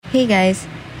Hey guys,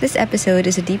 this episode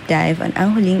is a deep dive on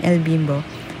Ang Huling El Bimbo.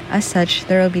 As such,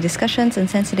 there will be discussions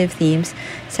on sensitive themes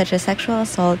such as sexual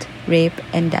assault, rape,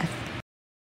 and death.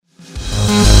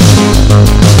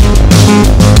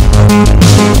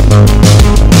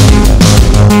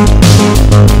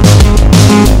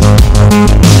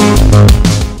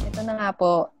 Ito na nga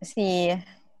po, si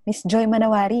Miss Joy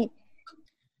Manawari.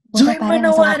 Joy Pare,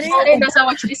 Manawari! Pare, nasa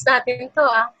watchlist natin to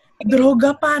ah.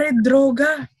 Droga pare,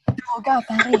 droga! Droga,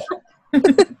 pare.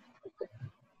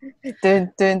 Dun,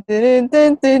 dun, dun,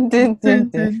 dun, dun, dun,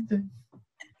 dun, dun.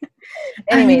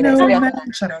 Anyway, I know seryoso.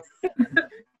 man. Charot.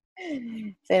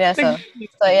 Seryoso.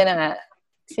 So, ayan na nga.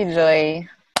 Si Joy.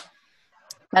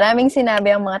 Maraming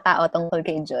sinabi ang mga tao tungkol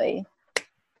kay Joy.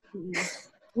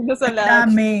 Sa lahat.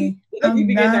 Dami. Ang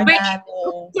dami.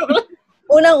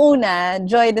 Unang-una,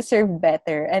 Joy deserved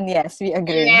better. And yes, we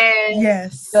agree.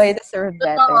 Yes. Joy deserved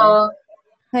better. Oo.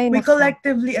 Ay, We naku.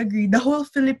 collectively agree. The whole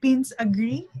Philippines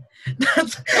agree that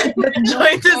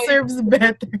Joy deserves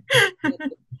better.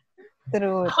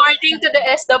 True. According to the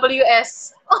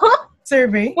SWS.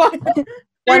 Survey.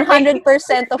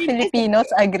 100% of Filipinos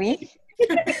agree.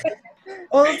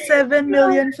 All 7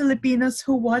 million Filipinos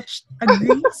who watched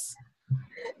agrees.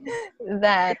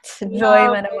 That Joy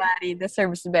Manawari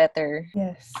deserves better.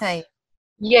 Yes. Hi.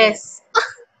 Yes.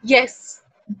 Yes.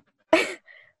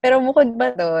 Pero bukod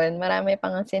ba doon, marami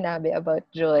pang sinabi about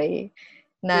Joy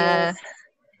na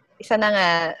isa na nga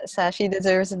sa She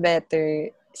Deserves Better,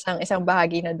 isang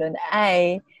bahagi na doon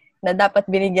ay na dapat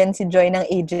binigyan si Joy ng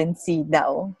agency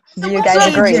daw. Do you guys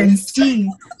agree? Agency.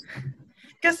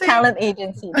 Kasi, Talent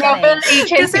agency. Travel Nice.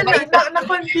 agency. kasi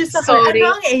na-confuse ako. Sorry.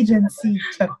 Ano ang agency?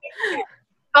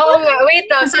 Oo nga. Wait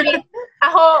lang. Sorry.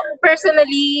 Ako,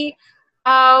 personally,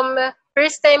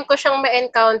 first time ko siyang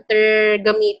ma-encounter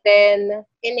gamitin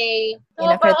in In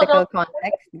a critical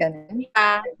context, ganun.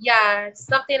 Yeah,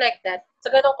 something like that. Sa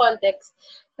ganong context.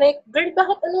 Like, girl,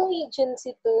 bakit anong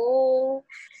agency to?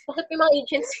 Bakit may mga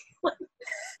agency?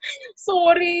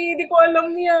 Sorry, di ko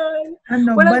alam yan.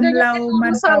 Ano, Walang Banlaw ganyan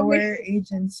Manpower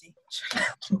Agency.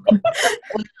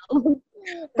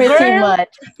 Pretty Girl.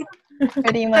 much.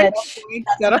 Pretty much.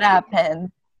 That's what happened.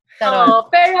 Pero,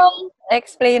 Pero,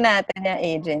 explain natin yung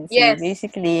agency. Yes.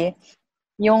 Basically,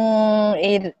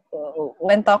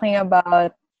 when talking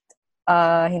about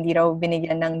hindi raw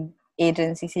binigyan ng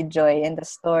agency si Joy in the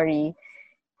story,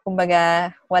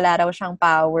 kumbaga, wala raw siyang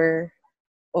power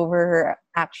over her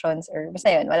actions or basta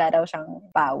yun, wala raw siyang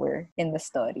power in the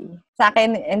story. Sa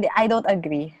akin, and I don't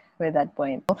agree with that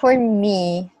point. For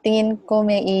me, tingin ko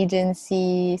may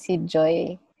agency si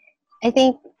Joy. I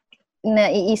think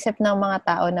naiisip ng mga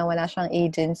tao na wala siyang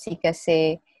agency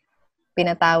kasi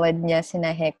pinatawad niya sina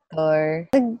Hector.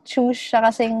 Nag-choose siya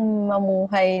kasing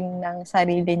mamuhay ng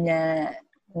sarili niya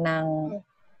ng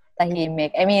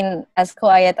tahimik. I mean, as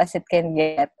quiet as it can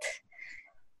get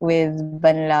with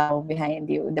Banlaw behind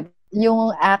you.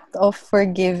 Yung act of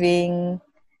forgiving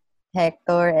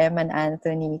Hector, Emma, and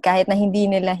Anthony, kahit na hindi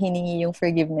nila hiningi yung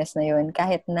forgiveness na yun,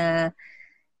 kahit na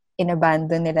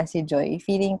inabandon nila si Joy,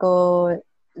 feeling ko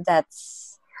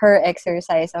that's her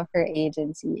exercise of her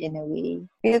agency in a way.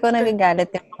 Feeling ko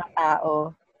nagagalit yung mga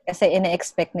tao kasi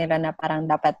ina-expect nila na parang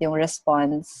dapat yung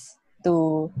response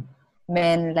to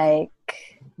men like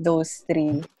those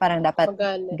three. Parang dapat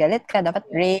galit ka, dapat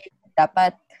rape,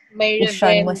 dapat may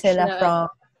i-shun mo revenge sila na. from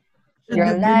Should your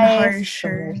have been life,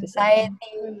 harsher. from your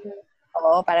society.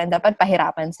 Oo, parang dapat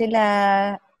pahirapan sila.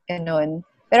 Ganun.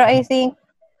 Pero I think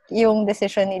yung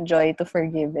decision ni Joy to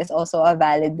forgive is also a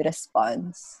valid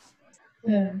response.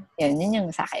 Yun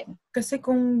yung sa akin. Kasi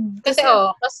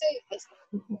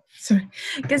sorry.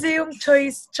 Kasi yung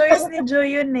choice ni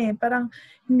Joy yun eh. Parang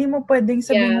hindi mo pwedeng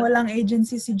sabihin walang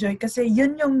agency si Joy kasi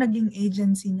yun yung naging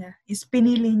agency niya. Is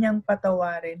pinili niyang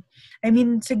patawarin. I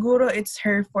mean, siguro it's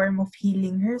her form of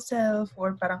healing herself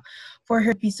or parang for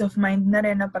her peace of mind na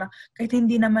rin na parang kahit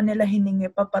hindi naman nila hiningi,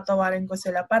 papatawarin ko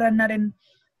sila para na rin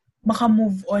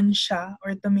maka-move on siya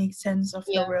or to make sense of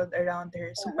the world around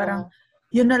her. So parang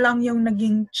yun na lang yung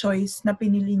naging choice na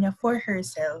pinili niya for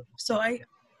herself. So I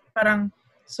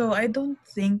don't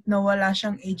think na wala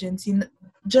siyang agency.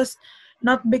 Just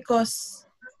not because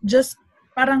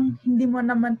parang hindi mo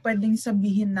naman pwedeng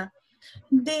sabihin na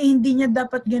hindi niya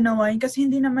dapat ginawa yun kasi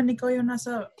hindi naman ikaw yung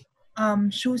nasa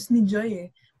shoes ni Joy eh.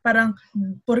 Parang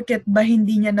porket ba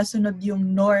hindi niya nasunod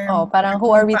yung norm. Oh, parang who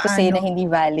are we to say na hindi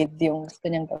valid yung gusto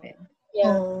niyang gawin?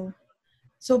 Yeah. Oh.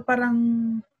 So parang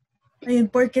ayun,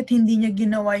 porket hindi niya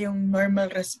ginawa yung normal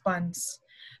response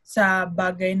sa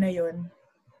bagay na yun,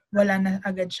 wala na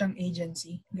agad siyang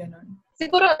agency. Ganon.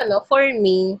 siguro for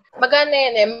me, magana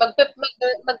yan eh,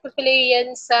 magpe-play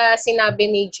yan sa sinabi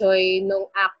ni Joy nung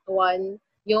Act 1.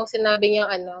 Yung sinabi niya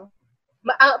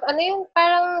yung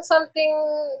parang something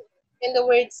in the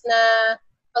words na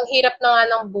ang hirap na nga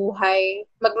ng buhay,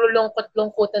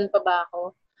 maglulungkot-lungkutan pa ba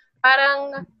ako?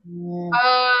 Parang,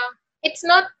 it's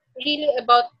not really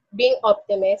about being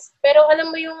optimist, pero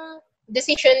alam mo yung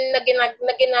decision na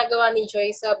ginagawa ni Joy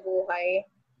sa buhay,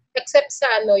 except sa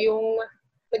yung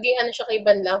naging siya kay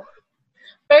Banlaw.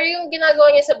 Pero yung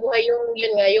ginagawa niya sa buhay,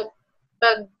 yung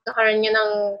pagkakaroon niya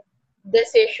ng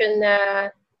decision na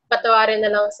patawarin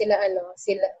na lang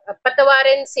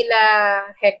patawarin sila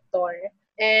Hector.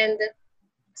 And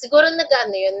siguro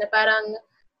yun, na parang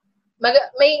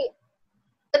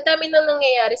ang dami nang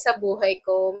nangyayari sa buhay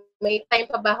ko. May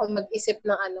time pa ba akong mag-isip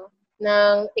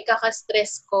ng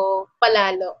ikaka-stress ko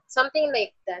palalo. Something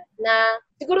like that. Na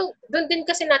siguro doon din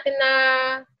kasi natin na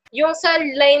yung sa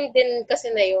line din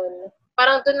kasi na yun.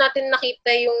 Parang doon natin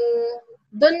nakita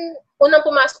doon unang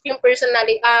pumasok yung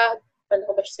personality, paano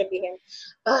ko ba siya sabihin?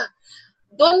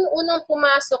 Doon unang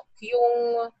pumasok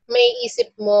yung may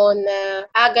isip mo na,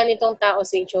 ganitong tao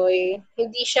si Joy.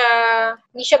 Hindi siya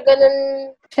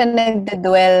ganun. Siya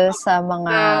nagdedwell sa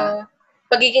mga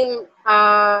pagiging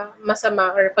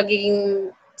masama or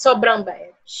pagiging sobrang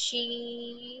bait.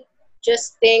 She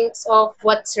just thinks of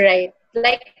what's right.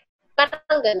 Like,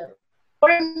 parang ganun. For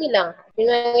me lang.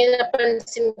 Yun ang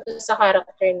napansin ko sa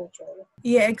character ni Joy.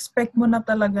 I-expect mo na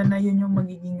talaga na yun yung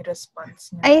magiging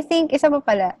response niya. I think, isa pa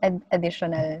pala,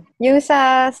 additional. Yung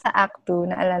sa Act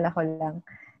 2, naalala ko lang,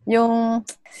 yung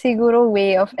siguro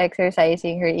way of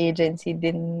exercising her agency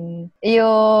din,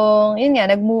 yun nga,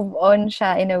 nag-move on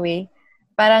siya in a way.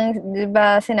 Parang, di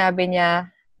ba, sinabi niya,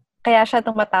 kaya siya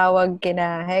tumatawag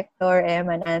kina Hector,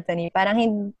 Emma, and Anthony. Parang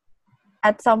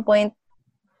at some point,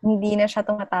 hindi na siya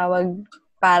tumatawag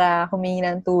para humingi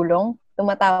ng tulong.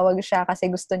 Tumatawag siya kasi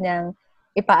gusto niyang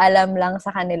ipaalam lang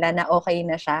sa kanila na okay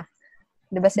na siya.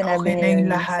 Di ba sinabi okay niya na yun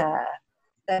lahat.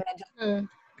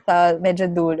 Sa medyo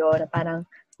dulo, na parang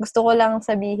gusto ko lang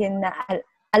sabihin na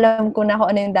alam ko na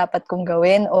kung ano yung dapat kong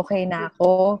gawin, okay na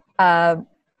ako,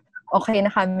 okay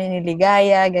na kami ni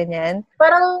Ligaya, ganyan.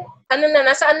 Parang,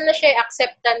 nasaan na siya,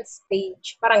 acceptance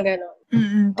stage. Parang gano'n.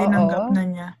 Tinanggap na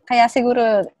niya. Kaya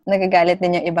siguro nagagalit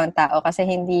din yung ibang tao kasi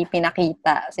hindi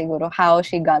pinakita siguro how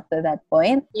she got to that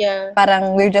point. Yeah.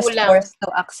 Parang we're just forced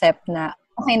to accept na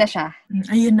okay na siya.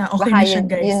 Ayun na, okay na siya,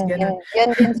 guys. Yun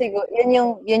din siguro,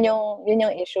 yun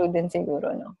yung issue din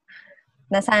siguro, no?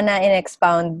 Na sana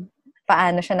in-expound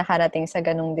paano siya nakarating sa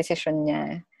ganung desisyon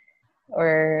niya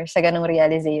or sa ganung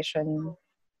realization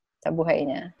sa buhay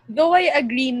niya. Though I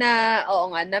agree na, oo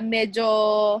nga, na medyo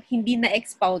hindi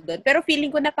na-expound doon. Pero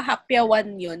feeling ko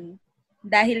napahapyawan yun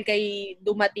dahil kay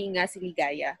dumating nga si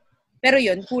Ligaya. Pero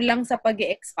yun, kulang sa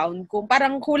pag-expound.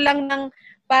 Parang kulang ng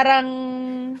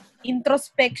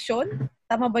introspection.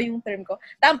 Tama ba yung term ko?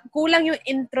 Kulang yung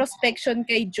introspection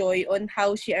kay Joy on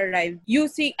how she arrived.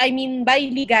 By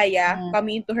Ligaya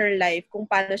coming into her life, kung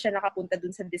paano siya nakapunta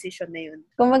dun sa decision na yun.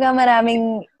 Kumbaga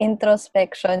maraming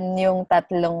introspection yung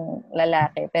tatlong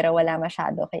lalaki, pero wala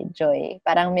masyado kay Joy.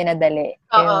 Parang minadali.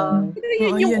 Pero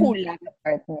yun yung kulang.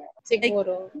 Part niya.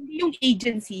 Siguro. Hindi yung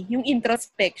agency, yung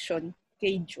introspection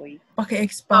kay Joy.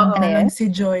 Paki-expound na lang si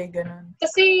Joy, ganun.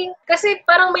 Kasi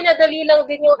parang minadali lang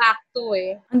din yung Act 2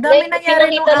 eh. Ang dami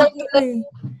nangyari nung Act 2 eh.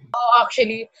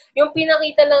 Actually, yung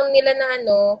pinakita lang nila na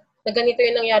na ganito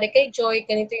yung nangyari kay Joy,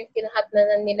 ganito yung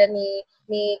kinahatnan nila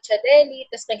ni Chadeli,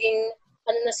 tapos naging,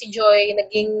 na si Joy,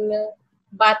 naging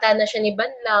bata na siya ni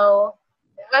Banlaw.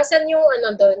 Asan yung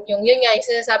doon? Yun nga, yung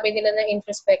sinasabi nila na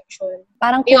introspection.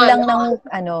 Parang kulang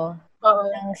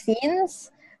ng scenes.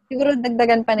 Siguro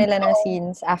dagdagan pa nila ng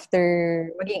scenes after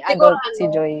maging adult si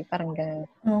Joy. Parang gano'n.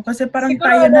 Kasi parang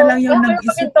siguro, tayo na lang yung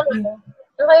nag-isip. Ano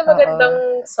kaya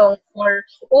magandang song for...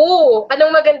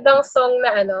 anong magandang song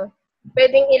na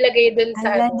pwedeng ilagay dun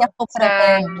sa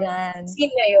sa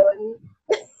scene na yun.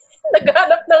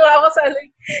 Naghanap na nga ako sa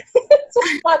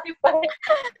Spotify.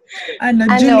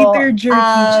 Julie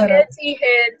Tearjerky.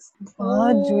 Heads.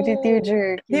 Julie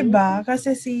Tearjerky. Diba?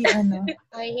 Kasi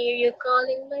I hear you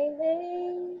calling my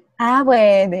name.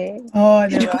 Pwede.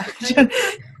 Diba?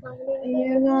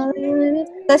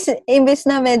 Tapos, imbis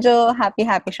na medyo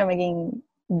happy-happy siya maging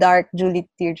dark Julie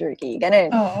Tearjerky.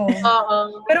 Ganun.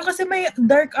 Oo. Pero kasi may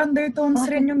dark undertones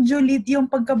rin yung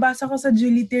pagkabasa ko sa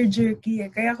Julie Tearjerky eh.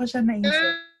 Kaya ko siya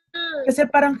naisip. Kasi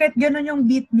parang kahit gano'n yung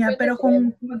beat niya, pero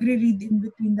kung magre-read in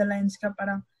between the lines ka,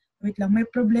 parang, wait lang, may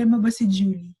problema ba si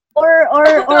Julie? Or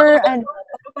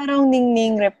parang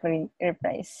Ning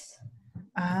reprise.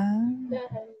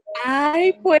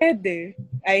 Ay, pwede.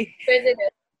 Pwede na.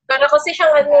 Para kasi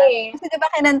siyang ano eh. Kasi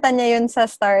diba kinanta niya yun sa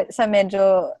start, sa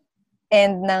medyo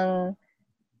end ng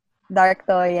Dark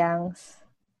Toyangs.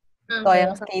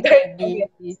 Toyangs KTV.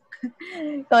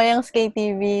 Toyangs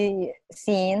KTV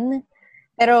scene.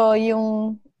 Pero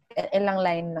yung ilang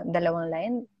line, 2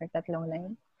 line or 3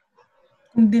 line?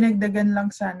 Kung dinagdagan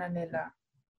lang sana nila.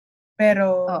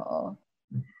 Pero, Oo.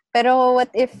 Pero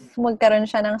what if magkaroon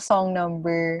siya ng song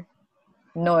number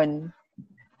nun?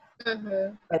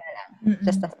 Wala lang.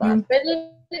 Just a thought.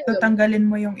 Tatanggalin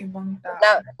mo yung ibang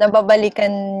tao.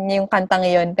 Nababalikan niya yung kantang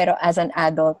yun, pero as an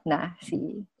adult na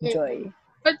si Joy.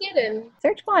 Pwede rin.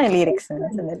 Search ko nga yung lyrics na.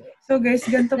 So guys,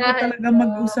 ganito po talaga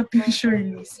mag-usap yung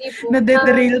Shirley's.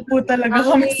 Nadederail po talaga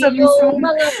kami sa mismong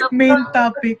main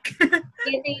topic.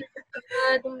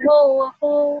 Tinitipad mo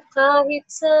ako kahit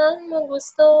saan mo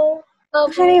gusto.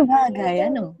 Actually, bagay,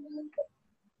 ano?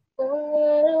 Kung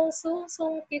anong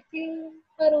susungkitin,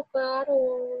 paru-paro.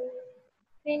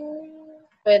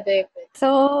 Pwede.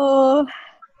 So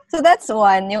that's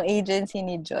one, yung agency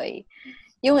ni Joy.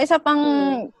 Yung isa pang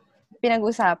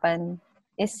pinag-usapan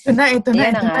is... Ito na.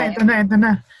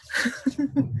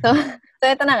 So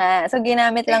ito na nga. So,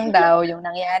 ginamit lang daw yung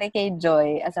nangyari kay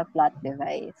Joy as a plot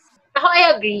device. Ako,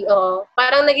 I agree.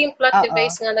 Parang naging plot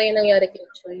device nga na yung nangyari kay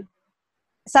Joy.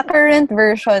 Sa current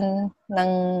version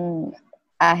ng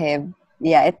Aheb,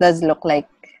 yeah, it does look like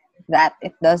that.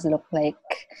 It does look like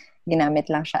ginamit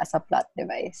lang siya as a plot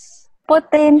device.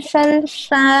 Potential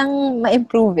siyang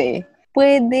ma-improve eh.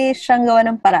 Pwede siyang gawa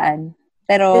ng paraan.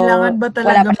 Pero kailangan ba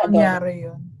talaga mangyari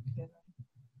yun?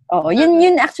 Oo.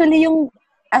 Yun actually yung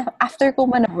after ko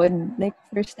manood, like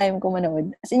first time ko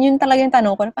manood, as in yun talaga yung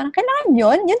tanong ko, parang kailangan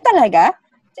yun? Yun talaga?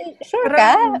 Sure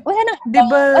ka? Wala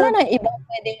nang ibang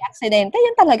pwedeng aksidente?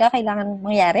 Yun talaga kailangan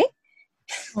mangyari?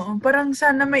 Oo, parang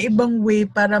sana may ibang way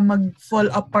para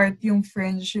mag-fall apart yung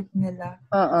friendship nila.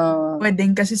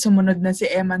 Pwedeng kasi sumunod na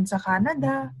si Eman sa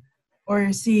Canada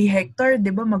or si Hector,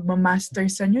 di ba,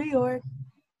 magmamaster sa New York.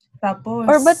 Tapos...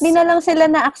 Or ba't di na lang sila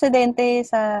na aksidente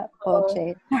sa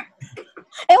kotse?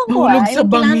 Ewan ko hulog sa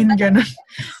bangin, gano'n.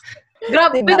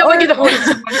 Grabe diba? Naman yung hulog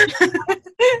sa bangin.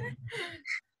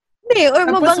 Hindi, or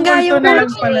mabangga yung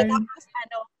kotse.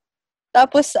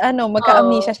 Tapos,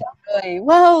 magka-amnesia siya.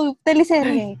 Wow,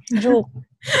 teleserye. Joke.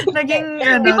 Naging,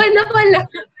 Di ba na pala?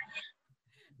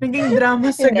 Naging drama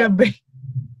sa gabi.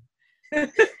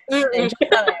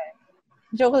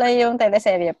 Joke lang yung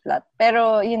teleserye plot.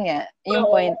 Pero, yun nga,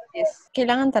 yung point is,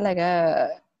 kailangan talaga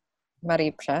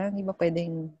ma-rape siya. Hindi ba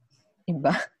pwedeng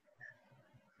iba?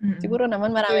 Siguro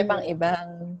naman marami pang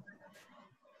ibang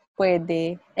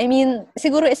pwede. I mean,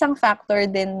 siguro isang factor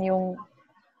din yung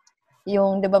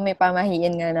 'di ba may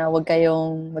pamahiin nga na huwag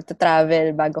kayong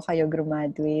magta-travel bago kayo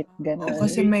graduate, gano'n.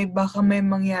 Kasi baka may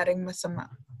mangyaring masama.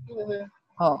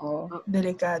 Oo.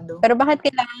 Delikado. Pero bakit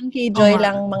kailangan kay Joy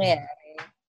lang mangyari?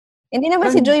 Hindi naman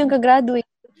si Joy yung gagraduate.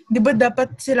 Di ba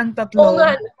dapat silang tatlo?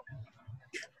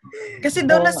 Kasi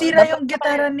daw nasira yung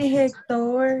gitara ni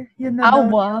Hector. Yun na daw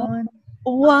yun.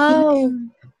 Wow!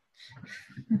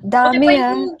 Dami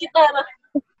yung gitara.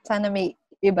 Sana may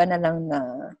iba na lang na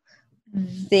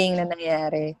thing na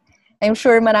nangyari. I'm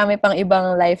sure marami pang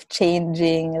ibang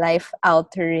life-changing,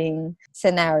 life-altering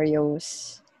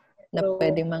scenarios na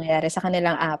pwedeng mangyari sa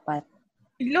kanilang apat.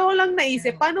 Bigla ko lang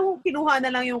naisip, paano kung kinuha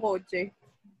na lang yung kotse?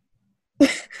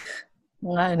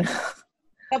 Mga ano.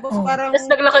 Tapos parang...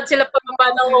 Tapos naglakad sila pababa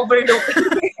ng overlook.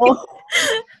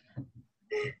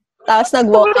 Tapos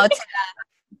nag-walk out sila.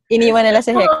 Iniwan nila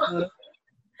si Hector.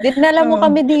 Dinala mo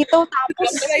kami dito,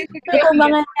 tapos ito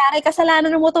mangyayari,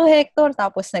 kasalanan mo to, Hector.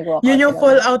 Tapos nag-walk out. Yun yung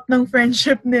fallout ng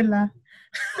friendship nila.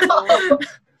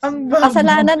 Ang babo.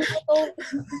 Kasalanan mo to.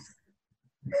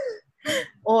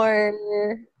 Or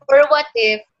what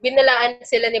if, binalaan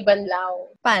sila ni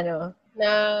Banlao? Paano? Na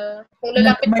kung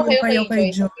lalapit po kayo kay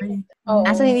Joy.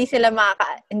 So hindi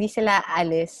sila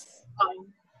alis.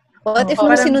 What if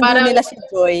nung sinundo nila si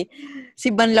Joy,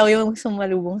 si Banlao yung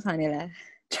sumalubong sa nila?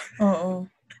 Oo.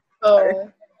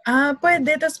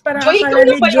 Pwede. Tapos parang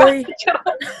Joy,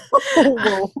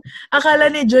 akala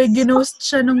ni Joy, ginost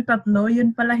siya nung tatlo.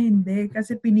 Yun pala hindi.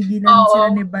 Kasi pinigilan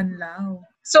sila ni Banlao.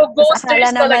 So,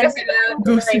 ghosters talaga sila.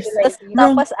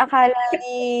 Tapos akala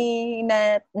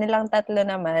nilang tatlo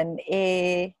naman,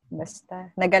 basta,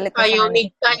 nagalit na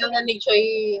ayaw na ni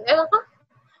Joy.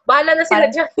 Bahala na sila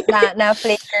dyan. na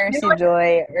flaker si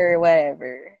Joy or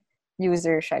whatever.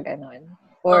 User siya, ganon.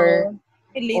 Or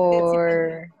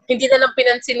hindi na lang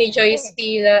pinansin ni Joy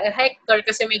si Hector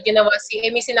kasi may ginawa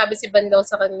may sinabi si Banlao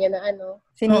sa kanya na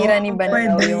sinira ni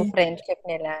Banlao yung friendship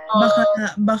nila.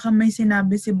 Baka may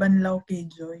sinabi si Banlao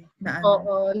kay Joy na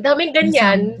ang daming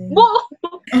ganyan.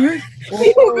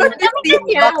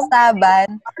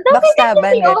 Backstaban.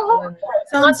 Backstaban. Ganun.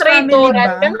 Sounds Mga family traidoran.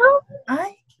 ba? Ganun.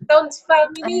 Ay, Sounds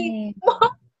family.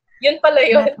 Yun pala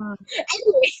yun.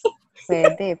 Anyway.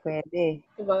 Pwede.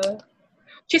 Diba?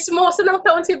 Chismoso ng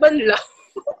taon si Banlaw.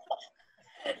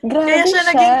 Grabe kaya siya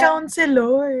naging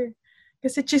counselor.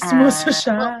 Kasi chismoso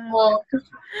siya.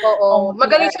 Oo.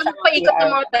 Magaling siya magpaikot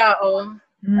ng mga tao.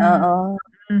 Oo.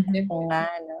 Mhm. Oo nga,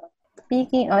 no.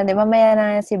 Speaking, di mamaya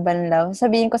na si Banlaw.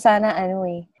 Sabihin ko sana,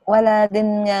 wala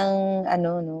din niyang,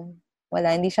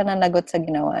 wala, hindi siya nanagot sa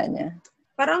ginawa niya.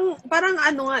 Parang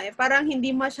parang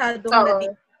hindi masyadong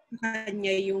natin sa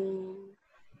kanya yung,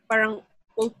 parang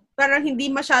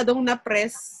hindi masyadong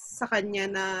na-press sa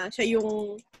kanya na siya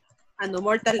yung,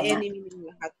 mortal enemy ng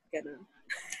lahat, ganun.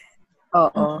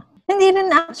 Oo. Hindi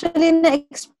rin actually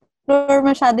na-explore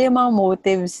masyado yung mga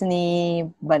motives ni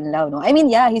Banlaw, no? I mean,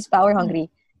 yeah, he's power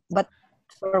hungry. But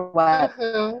for what?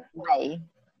 Why?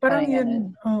 Parang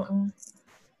yun. Oo.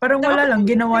 Parang wala lang.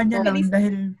 Ginawa niya lang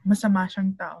dahil masama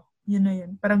siyang tao. Yun na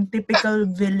yun. Parang typical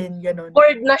villain, gano'n.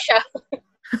 Bored na siya.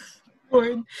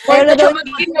 Bored. Bored na siya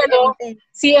magiging,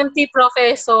 CMT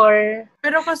professor.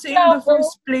 Pero kasi in the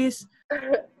first place,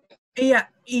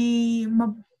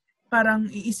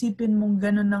 parang iisipin mong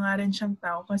gano'n na nga rin siyang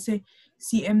tao kasi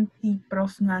CMT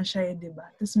prof nga siya di ba?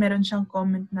 Tapos meron siyang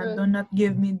comment na, do not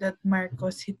give me that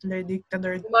Marcos Hitler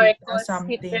dictator or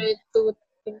something. Hitler tooth.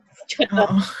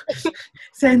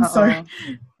 Sensor.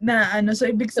 Na so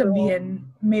ibig sabihin,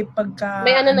 may pagka,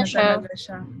 may na siya. Talaga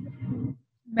siya.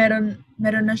 Meron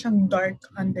na siyang dark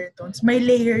undertones. May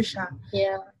layer siya.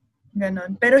 Yeah.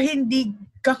 Ganon. Pero hindi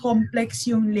ka-complex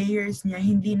yung layers niya.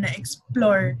 Hindi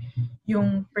na-explore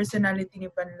yung personality ni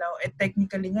Banlaw.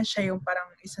 Technically nga, siya yung parang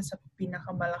isa sa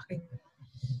pinakamalaking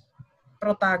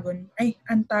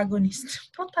antagonist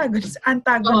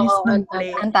ng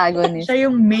play. Antagonist. Siya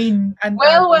yung main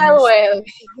antagonist. Well.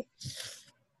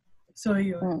 So,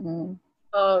 yun. Mm-hmm.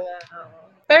 Oo nga.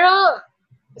 Pero,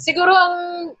 siguro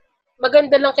ang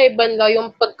maganda lang kay Banlaw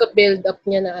yung pagka-build up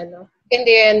niya na And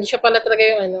then, siya pala talaga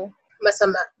yung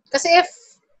masama. Kasi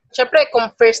syempre,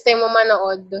 kung first time mo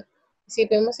manood,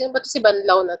 isipin mo, sino ba to si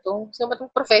Banlaw na to? Sino ba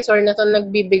itong professor na to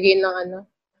nagbibigay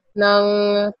ng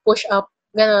push-up?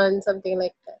 Ganon, something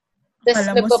like that. Tapos,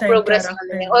 nagpo-progress ka.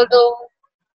 Although,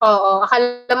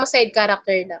 akala mo side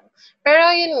character lang. Pero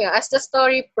yun nga, as the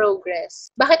story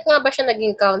progress, bakit nga ba siya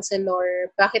naging counselor?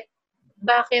 Bakit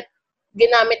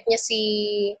ginamit niya si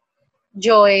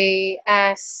Joy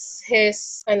as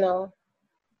his, ang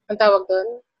tawag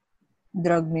doon?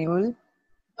 Drug mule?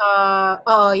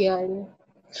 Yan.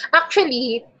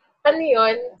 Actually,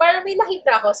 yun? Parang may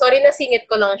nakita ako. Sorry, nasingit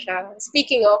ko lang siya.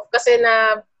 Speaking of, kasi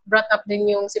brought up din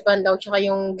yung si Banlaw tsaka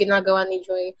yung ginagawa ni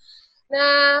Joy.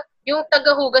 Na yung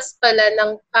tagahugas pala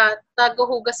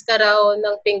tagahugas ka raw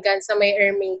ng pinggan sa may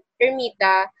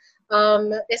ermita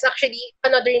is actually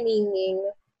another meaning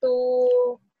to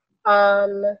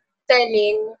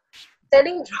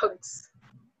selling drugs.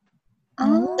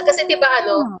 Kasi diba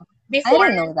before,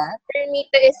 I didn't know that.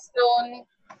 ermita is known,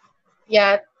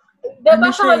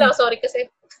 nabasa ko lang, sorry kasi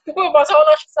nabasa ko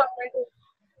lang siya somewhere.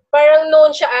 Parang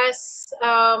known siya as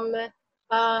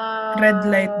Red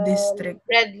Light District.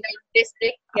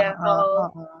 Yeah.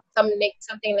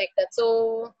 Something like that.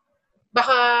 So,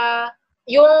 baka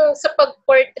yung sa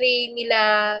pag-portray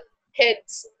nila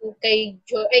heads kay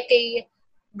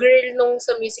girl nung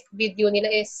sa music video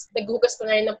nila is naghugas ko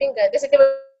na rin ng pinggan. Kasi diba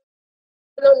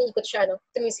umiikot siya,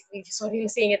 sa music video. Sorry,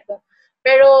 nasingit ko.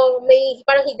 Pero may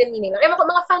parang hidden meaning lang.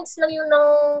 Mga fans lang yun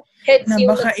ng heads na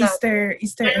yung baka Easter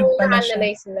egg pala siya.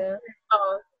 Na-analyze na.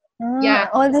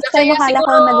 All this time, akala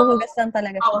ko naghuhugas lang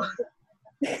talaga siya.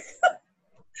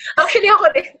 Actually, ako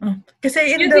din.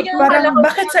 Kasi parang,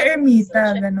 bakit sa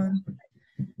ermita, ganun?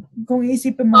 Kung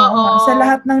isipin mo, sa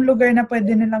lahat ng lugar na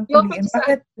pwede nilang piliin,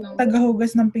 bakit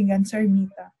tagahugas ng pinggan sa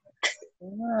ermita?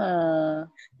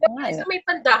 Sa may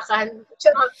Pandakan.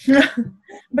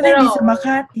 Ba't hindi sa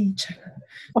Makati?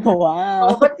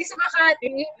 Wow. Ba't di sa Makati?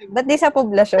 Ba't di sa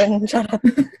poblasyon? Charot.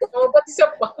 Ba't di sa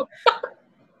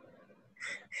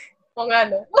nga,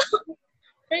 no?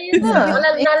 Pero yun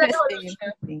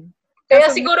Kaya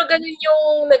siguro ganun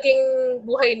yung naging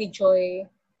buhay ni Joy.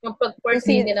 Yung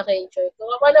pag-portray nila kay Joy. Kung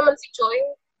ako naman si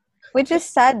Joy. Which is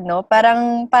sad, no?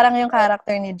 Parang yung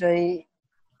character ni Joy,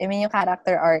 yung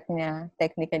character arc niya,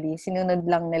 technically, sinunod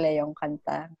lang nila yung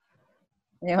kanta.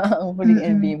 Yung huling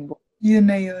El Bimbo. Yun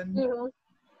na yun.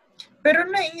 Pero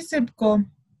naisip ko,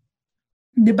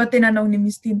 di ba tinanong ni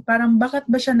Miss Tin, parang bakit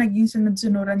ba siya naging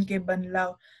sunod-sunuran kay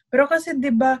Banlaw? Pero kasi di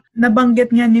ba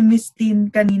nabanggit nga ni Miss Tin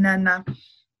kanina na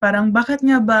Parang bakit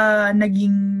nga ba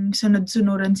naging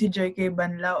sunod-sunuran si Joy kay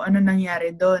Banlaw? Ano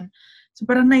nangyari doon? So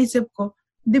parang naisip ko,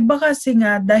 di ba kasi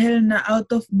nga dahil na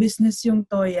out of business yung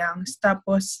Toyangs,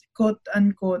 tapos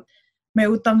quote-unquote, may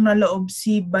utang na loob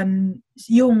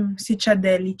yung si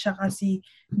Chadeli tsaka si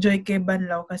Joy kay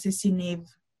Banlaw kasi sinave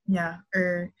niya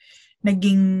or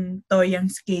naging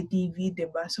Toyangs KTV, di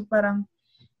ba? So parang,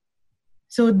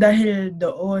 dahil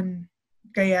doon,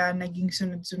 kaya naging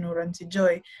sunod-sunuran si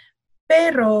Joy.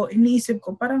 Pero, iniisip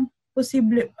ko, parang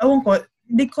posible, awan ko,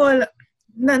 di ko,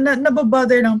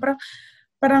 nababother lang,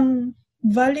 parang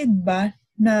valid ba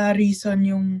na reason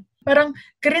yung, parang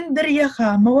karinderya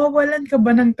ka, mawawalan ka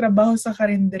ba ng trabaho sa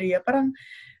karinderya? Parang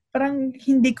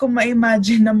hindi ko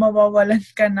ma-imagine na mawawalan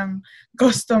ka ng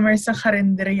customer sa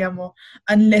karinderya mo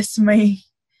unless may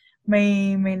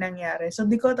nangyari. So,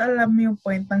 di ko alam yung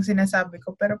point ng sinasabi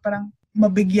ko, pero parang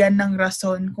mabigyan ng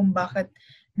rason kung bakit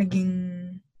naging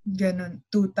ganun,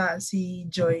 tuta si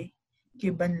Joy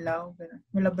kay Banlaw. Ganun.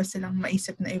 Wala ba silang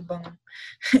maisip na ibang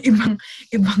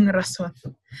ibang rason?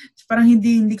 So, parang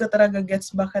hindi ko talaga gets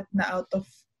bakit na out of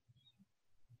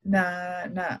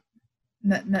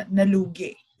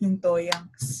nalugi yung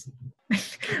Toyangs.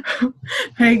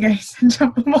 Hi guys, nandiyan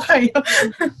po mo kayo.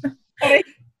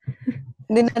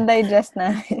 Dinadigest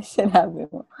na sinabi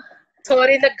mo.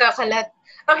 Sorry, nagkakalat.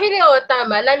 Actually,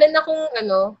 tama. Lalo na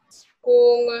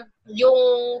kung yung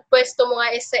pwesto mo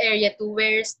nga is sa area 2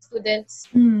 where students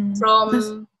from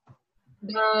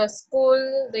the school,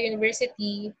 the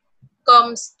university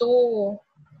comes to.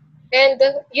 And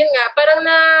yun nga, parang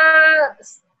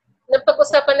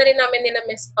napag-usapan na rin namin nila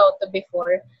Miss Pauta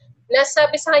before.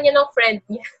 Nasabi sa kanya ng friend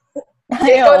niya.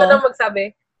 Ikaw na lang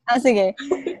magsabi. Sige.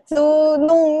 So,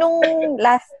 nung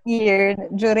last year,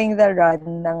 during the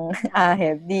run ng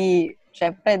AHEB,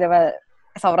 syempre, diba,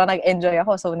 sobrang nag-enjoy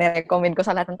ako. So, nirecommend ko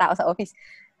sa lahat ng tao sa office.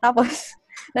 Tapos,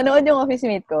 nanood yung office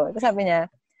mate ko. Tapos sabi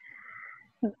niya,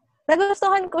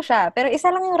 nagustuhan ko siya, pero isa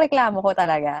lang yung reklamo ko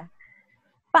talaga.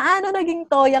 Paano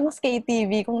naging Toyangs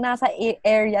KTV kung nasa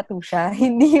area 2 siya?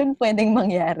 Hindi yun pwedeng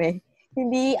mangyari.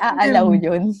 Hindi aalaw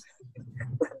yun.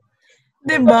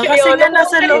 Diba? Kasi nga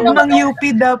nasa loob ng UP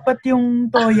dapat yung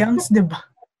Toyangs, diba?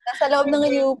 Nasa loob ng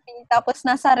UP, tapos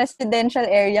nasa residential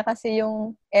area kasi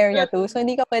yung area 2. So,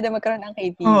 hindi ka pwede magkaroon ng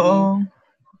KTV. Oo.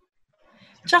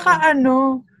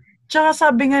 Tsaka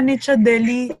sabi nga ni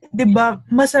Chadeli, diba,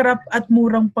 masarap at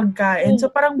murang pagkain.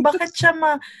 So, parang bakit siya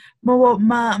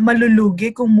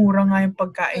malulugi kung mura nga yung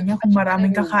pagkain niya, kung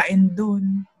maraming kakain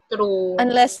dun. True.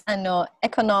 Unless,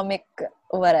 economic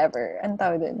whatever. Ang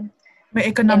tawag dun? May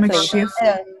economic shift.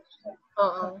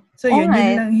 So, yun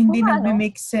lang. Hindi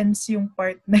nag-make sense yung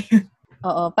part na yun.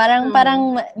 Oo. Parang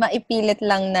maipilit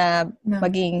lang na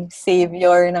maging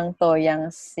savior ng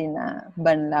Toyangs sina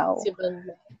Banlaw. Si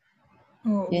Banlaw.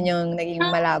 Yun yung naging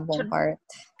malabong part.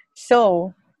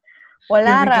 So,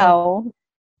 wala raw,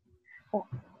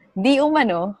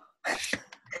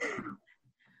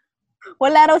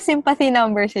 wala raw sympathy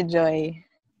number si Joy.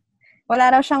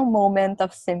 Wala raw siyang moment of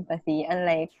sympathy,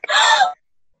 unlike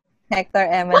Hector,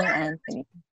 Emma, and Anthony.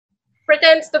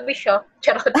 Pretends to be shocked.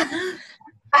 Charot.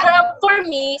 For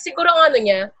me, siguro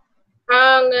niya,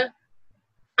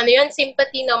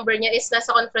 sympathy number niya is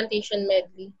nasa confrontation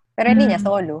medley. Pero hindi niya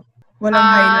solo. Walang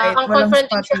highlight, walang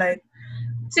spotlight.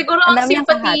 Siguro ang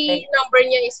sympathy number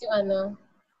niya is yung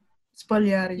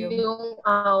Spolyarium. Yung,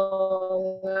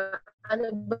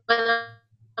 ba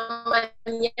naman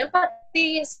niya,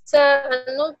 pati sa,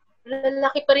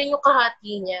 lalaki pa rin yung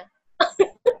kahati niya.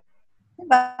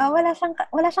 Diba? Wala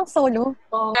siyang solo.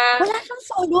 Wala siyang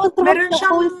solo. Meron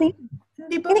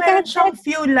siyang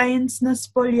few lines na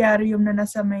spolyarium na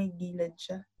nasa may gilid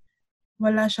siya.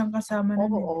 Wala siyang kasama na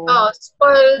Oo.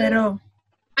 Pero,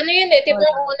 yun tipo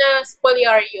una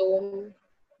spolyarium.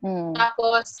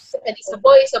 Tapos, sa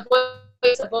boys.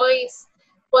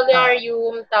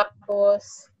 Spolyarium,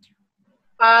 tapos,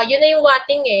 yun na yung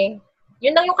wating eh.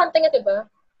 Yun lang yung kanta niya, diba?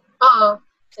 Oo.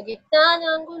 Sa gitna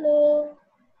ng gulo.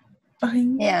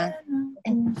 Pakinggan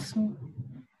ng puso.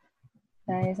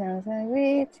 Tayo sa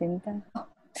sagwit, sinta.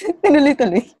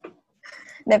 Tinuloy-tuloy.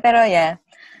 Pero yeah.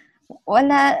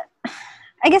 Wala,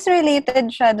 I guess related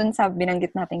siya dun sa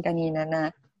binanggit natin kanina na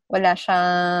wala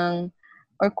siyang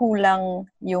or kulang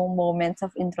yung moments of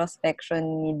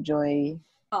introspection ni Joy.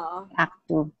 Act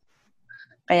 2.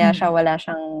 Kaya wala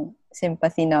siyang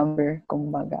sympathy number,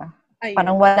 kumbaga. Ayun.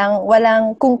 Parang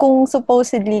walang kung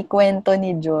supposedly kwento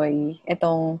ni Joy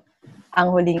itong ang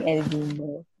huling El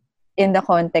Bimbo in the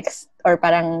context or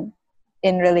parang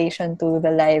in relation to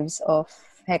the lives of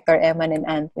Hector, Emma, and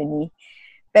Anthony.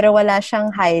 Pero wala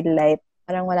siyang highlight.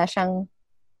 Parang wala siyang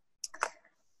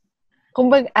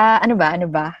ano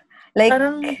ba? Like,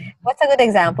 Parang, what's a good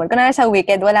example? Kunwari sa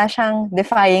Wicked, wala siyang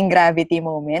defying gravity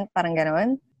moment. Parang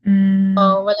ganon.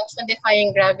 Wala siyang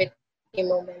defying gravity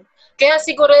moment. Kaya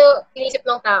siguro, inisip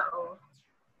ng tao,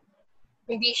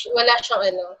 wala siyang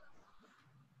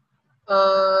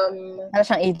Wala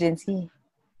siyang agency.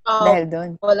 Dahil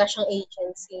doon. Wala siyang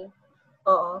agency.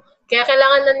 Oo. Kaya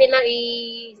kailangan na nila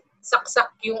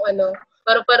isaksak yung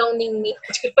parang ningning.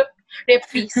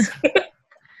 Reprise.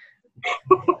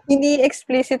 Hindi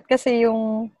explicit kasi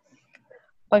yung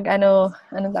pag anong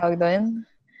tawag doon?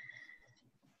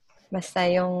 Basta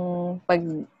yung pag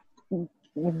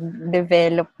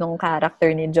develop ng character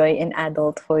ni Joy in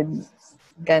adulthood.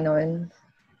 Ganon.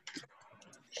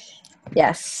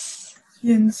 Yes.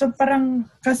 yun. So, parang,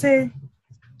 kasi,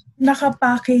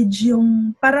 nakapackage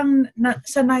yung, parang,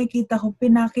 sa nakikita ko,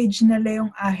 pinackage nila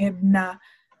yung Aheb na,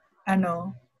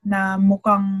 na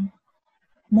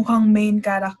mukhang main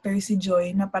character si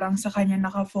Joy, na parang sa kanya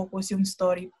nakafocus yung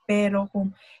story. Pero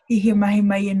kung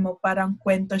hihimahimayin mo, parang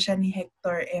kwento siya ni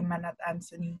Hector, Eman at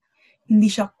Anthony. Hindi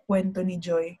siya kwento ni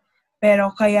Joy.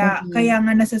 Pero kaya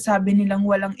nga nasasabi nilang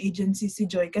walang agency si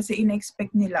Joy kasi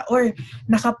ina-expect nila or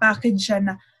nakapackage siya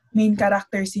na main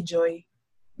character si Joy.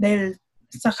 Dahil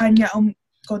sa kanya,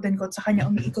 quote-unquote, sa kanya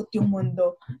umiikot yung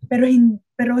mundo. Pero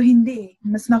hindi.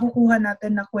 Mas nakukuha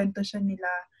natin na kwento siya nila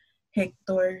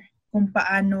Hector. Kung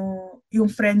paano yung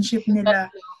friendship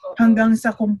nila hanggang sa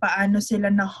kung paano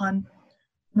sila na-hunt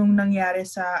nung nangyari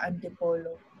sa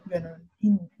Antipolo. Ganon.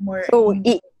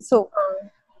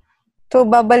 So,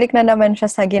 babalik na naman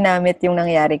siya sa ginamit yung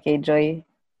nangyari kay Joy.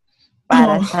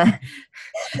 Para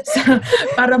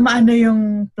para maano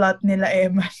yung plot nila,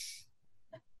 Emma.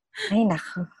 Ay,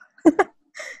 nako.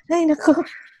 Ay, nako.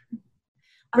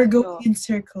 We're going in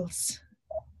circles.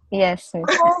 Yes.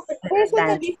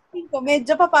 Personally,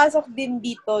 medyo papasok din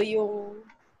dito yung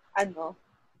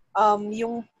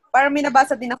yung parang may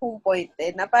nabasa din akong point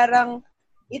na parang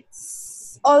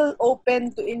it's all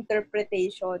open to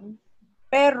interpretation.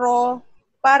 Pero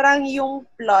parang yung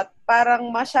plot, parang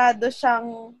masyado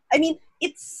siyang,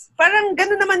 it's parang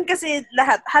gano'n naman kasi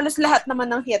halos lahat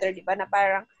naman ng theater, di ba? Na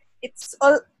parang it's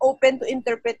all open to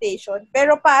interpretation.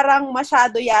 Pero parang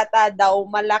masyado yata daw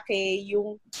malaki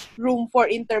yung room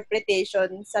for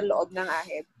interpretation sa loob ng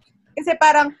Aheb. Kasi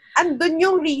parang andun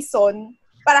yung reason,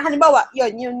 parang halimbawa,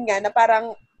 yun nga, na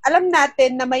parang alam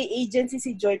natin na may agency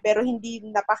si Joy pero hindi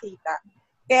napakita.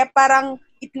 Kaya parang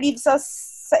it leaves us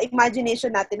sa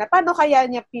imagination natin na paano kaya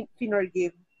niya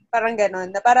pinorgive. Parang ganon.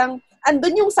 Na parang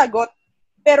andun yung sagot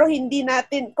pero hindi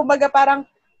natin, kumbaga parang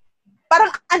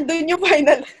andun yung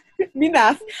final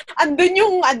andun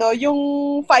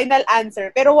yung final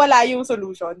answer pero wala yung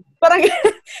solution. Parang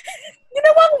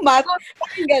ginawang math.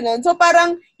 Parang ganon. So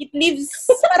parang it leaves,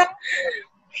 parang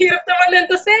hirap naman lang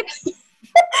to, Seth.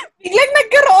 biglang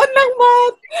nagkaroon ng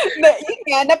math. Yun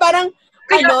nga, na parang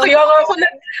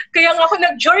kaya nga ako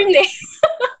nag-join eh.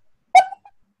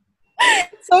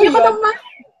 So yun.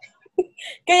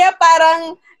 Kaya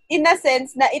parang in a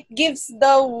sense na it gives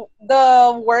the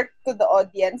work to the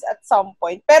audience at some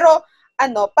point. Pero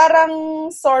parang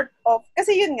sort of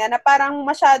kasi yun nga na parang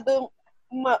masyado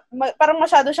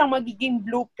siyang magiging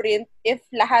blueprint if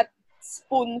lahat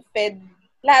spoon-fed,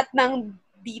 lahat ng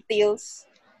details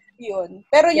yun.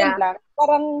 Pero yun lang,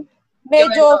 parang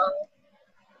medyo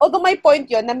although may point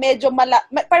yun na medyo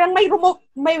parang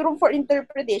may room for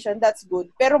interpretation, that's good.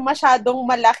 Pero masyadong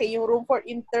malaki yung room for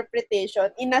interpretation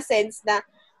in a sense na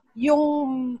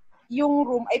yung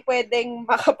room ay pwedeng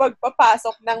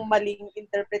makapagpapasok ng maling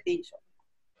interpretation.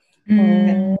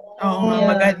 Oo,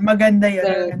 maganda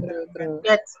yun.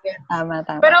 Gets. Tama.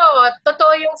 Pero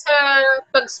totoo yung sa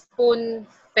pag-spoon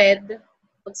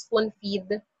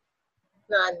feed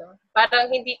na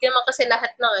parang hindi naman kasi lahat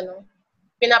ng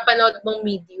pinapanood mong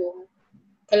medium.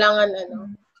 Kailangan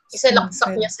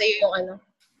isalaksak niya sa iyo yung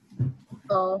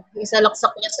isalaksak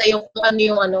niya sa iyo kung ano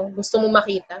yung gusto mong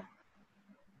makita.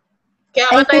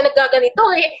 Kaya tayo naggaganito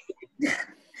eh.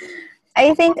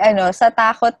 I think sa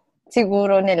takot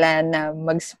siguro nila na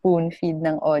mag-spoon feed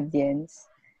ng audience,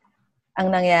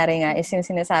 ang nangyari nga is yung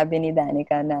sinasabi ni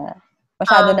Danica na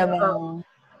masyado namang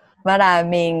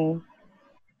maraming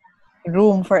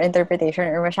room for interpretation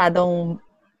or masyadong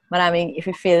maraming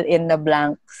if-fill in the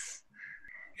blanks.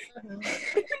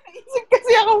 Isip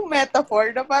kasi akong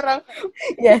metaphor na parang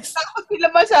yes. Takot sila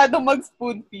masyadong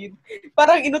mag-spoon feed.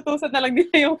 Parang inutusan na lang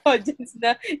nila yung audience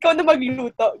na ikaw na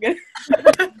magluto.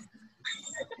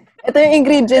 Ito yung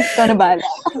ingredients ko na bahala.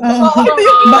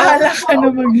 Bahala ka na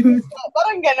magluto.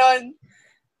 Parang ganon.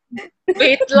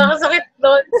 Wait lang, sakit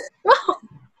doon.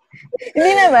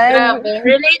 Hindi naman. Grabe,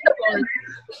 relatable.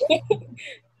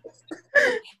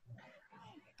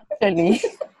 Actually.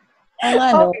 Ang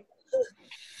ano,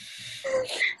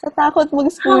 sa takot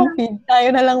mag-spoon feed, tayo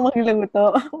na lang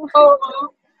magluto. Oo.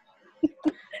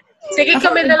 Sige,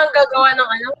 kami na lang gagawa ng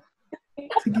ano.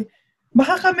 Sige.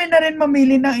 Baka kami na rin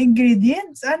mamili ng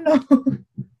ingredients. Ano?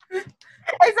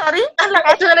 Ay, sorry.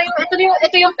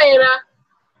 Ito yung pera.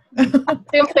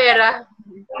 Ito yung pera.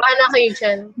 Bahala kayo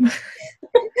dyan.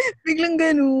 Biglang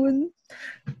ganun.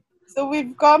 So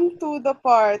we've come to the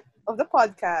part of the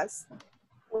podcast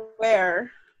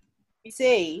where we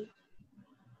say,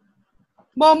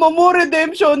 Mama mo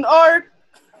redemption arc!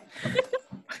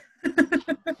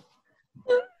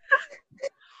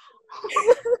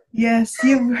 Yes,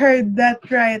 you've heard that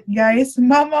right, guys.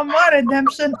 Mama Mo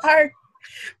Redemption Arc.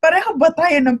 Pareho ba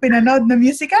tayo ng pinanood na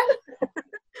musical?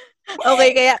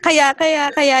 Okay, kaya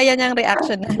yan ang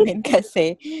reaction namin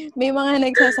kasi may mga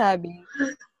nagsasabi,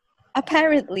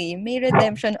 apparently, may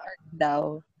redemption arc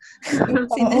daw.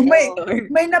 Oo,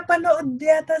 may napanood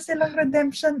yata silang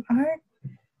redemption arc.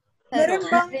 Meron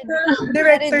bang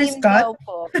director's cut?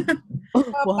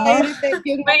 Pirated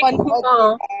yung napanood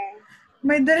nila.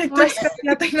 May director's cut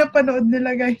yata yung napanood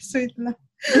nila, guys. Sweet lang.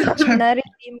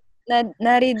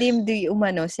 Na-redeem di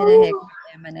umano sila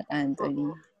Hector, Eman at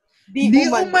Anthony. Di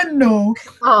umano.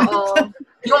 Oo.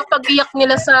 Yung pag-iyak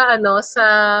nila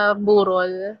sa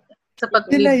burol. Sa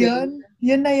pag-redeem.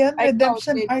 Yun na yun.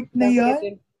 Redemption arc na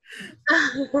yun.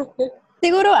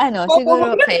 Siguro,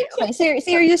 okay,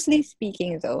 seriously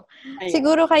speaking though,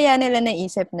 siguro kaya nila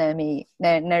naisip na may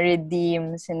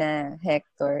na-redeem sina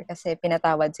Hector kasi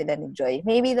pinatawad sila ni Joy.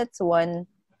 Maybe that's one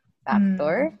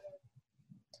factor.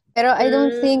 Pero I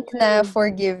don't think na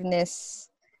forgiveness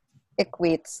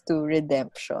equates to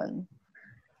redemption.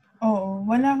 Oo.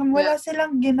 Wala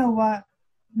silang ginawa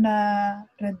na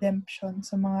redemption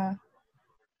sa mga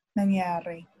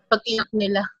nangyari. Pag-iyak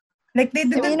nila. Like, they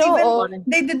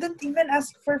didn't even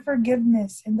ask for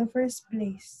forgiveness in the first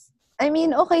place. I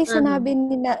mean, okay, sinabi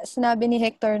ni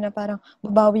Hector na parang,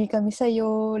 babawi kami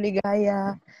sa'yo,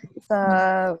 ligaya, sa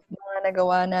mga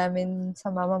nagawa namin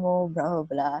sa mama mo, blah,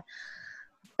 blah.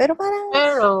 Pero parang,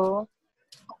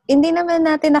 hindi naman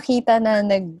natin nakita na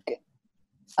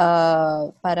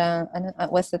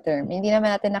what's the term? Hindi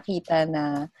naman natin nakita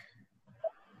na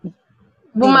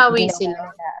bumawi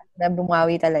sila. Na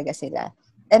bumawi talaga sila.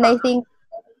 And I think,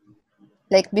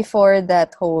 like, before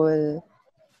that whole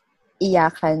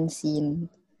iyakan scene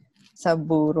sa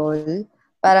burol,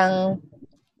 parang,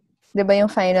 di ba yung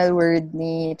final word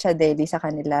ni Chadeli sa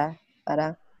kanila?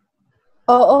 Parang,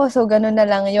 so ganun na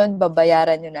lang yun,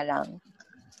 babayaran nyo na lang.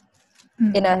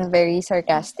 In a very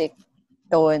sarcastic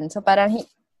tone. So parang,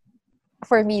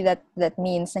 for me, that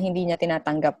means na hindi niya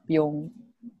tinatanggap yung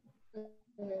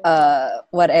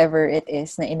whatever it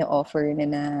is na ino-offer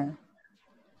na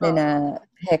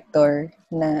Hector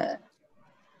na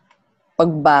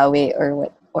pagbawi or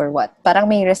what. Parang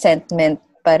may resentment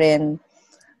pa rin,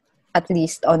 at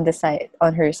least on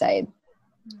her side.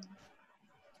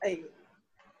 Ay.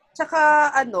 Tsaka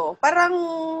parang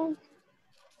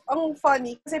ang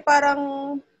funny kasi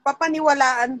parang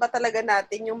papaniwalaan ba talaga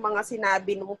natin yung mga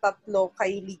sinabi ng tatlo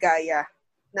kay Ligaya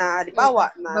na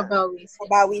halimbawa na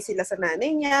babawi sila sa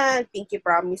nanay niya, pinky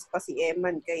promise pa si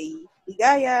Eman kay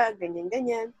Ligaya,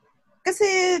 ganyan-ganyan.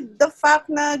 Kasi the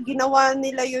fact na ginawa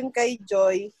nila yun kay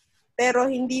Joy, pero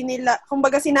hindi nila,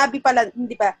 kumbaga sinabi pala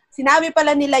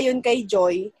nila yun kay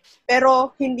Joy,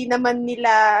 pero hindi naman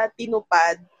nila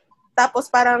tinupad. Tapos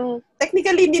parang,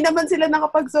 technically, hindi naman sila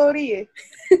nakapag-sorry eh.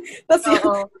 Tapos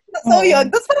yun.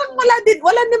 Tapos parang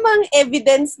wala namang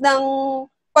evidence ng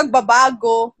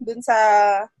pagbabago dun sa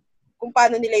kung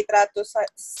paano nila itrato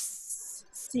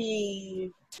si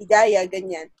Ligaya,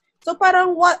 ganyan. So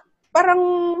parang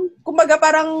kumbaga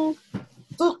parang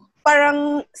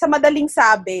sa madaling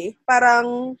sabi,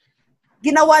 parang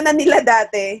ginawa na nila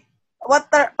dati.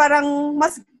 Parang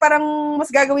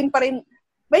mas gagawin pa rin,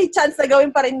 may chance na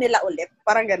gawin pa rin nila ulit.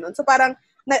 Parang ganun. So parang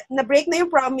na-break na yung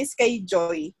promise kay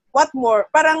Joy. What more?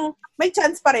 Parang may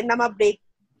chance pa rin na ma-break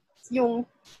yung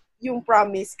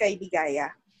promise kay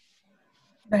Ligaya.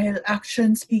 Dahil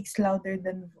action speaks louder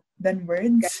than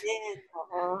words. Ganyan.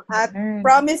 At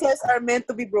promises are meant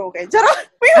to be broken.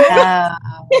 Charot!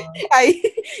 Ay,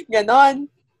 ganon.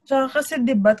 So, kasi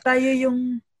diba, tayo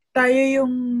yung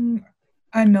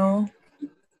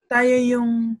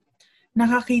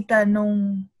nakakita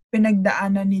nung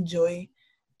pinagdaanan ni Joy.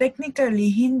 Technically,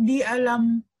 hindi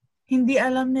alam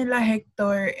nila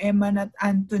Hector, Eman at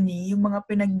Anthony yung mga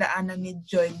pinagdaanan ni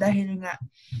Joy dahil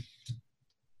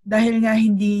nga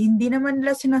hindi naman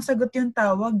nila sinasagot yung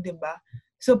tawag, 'di ba?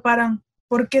 So parang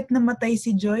porket namatay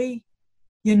si Joy,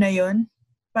 yun na yun.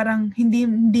 parang hindi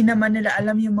naman nila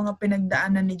alam yung mga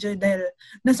pinagdaanan ni Joy dahil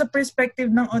nasa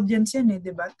perspective ng audience yan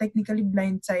 'di ba? Technically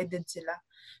blindsided sila.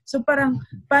 So parang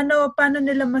paano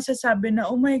nila masasabi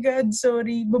na, oh my God,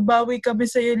 sorry, babawi kami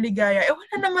sa iyo, Ligaya.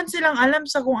 Wala naman silang alam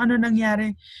sa kung ano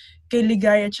nangyari kay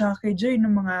Ligaya at kay Joy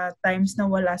ng mga times na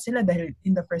wala sila dahil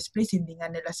in the first place hindi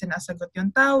nga nila sinasagot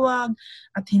yung tawag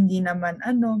at hindi naman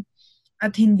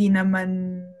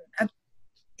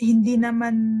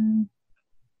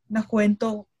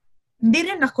nakwento. Hindi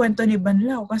rin nakwento ni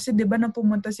Banlaw kasi 'di ba nang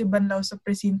pumunta si Banlaw sa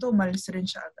presinto, umalis rin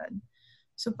siya agad.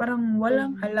 So parang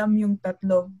walang alam yung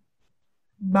tatlo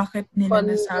bakit nila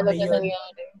nasabi yun.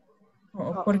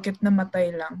 Oo, porket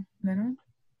namatay lang. Ganun?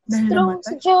 Dahil Strong namatay.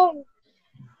 si Joy.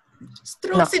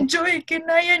 Strong si Joy.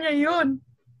 Kinaya niya yun.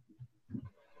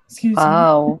 Excuse me.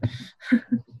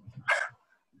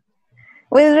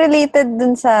 Well, related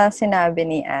dun sa sinabi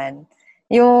ni Anne,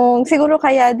 yung siguro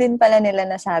kaya din pala nila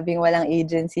nasabing walang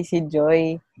agency si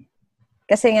Joy.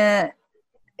 Kasi nga,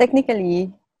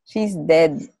 technically, she's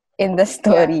dead in the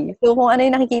story. So, kung ano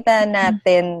yung nakikita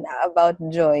natin about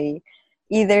Joy,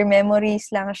 either memories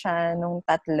lang siya nung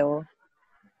tatlo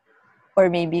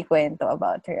or maybe kwento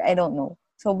about her. I don't know.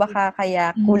 So, baka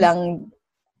kaya kulang,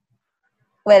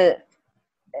 well,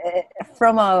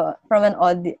 from a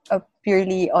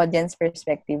purely audience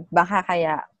perspective, baka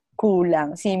kaya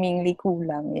seemingly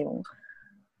kulang yung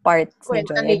part ni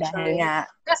Joy dahil nga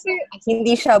kasi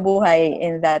hindi siya buhay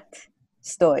in that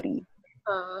story.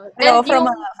 Pero from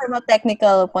a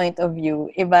technical point of view,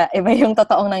 iba yung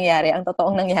totoong nangyari. Ang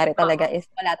totoong nangyari talaga is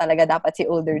wala talaga dapat si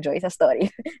older Joy sa story.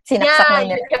 Sinaksak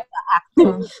lang nila sa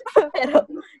acting. Pero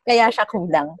kaya siya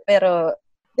kulang. Pero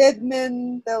Dead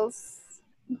men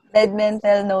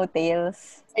tell no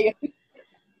tales. Ayun.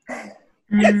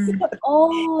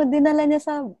 Dinala niya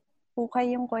sa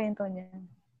Pukay yung kwento niya.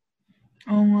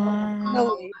 Oo nga.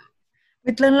 No way.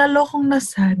 Wait lang, lalo kong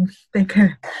nasad.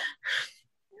 Teka.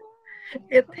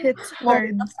 It hits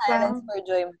hard. Moment of silence for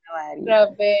Joy Mawari.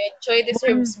 Grabe. Joy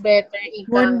deserves better.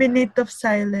 1 minute of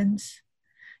silence.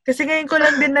 Kasi ngayon ko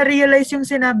lang din na-realize yung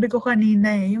sinabi ko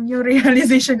kanina Yung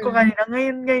realization ko kanina.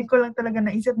 Ngayon ko lang talaga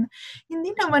naisip na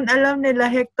hindi naman alam nila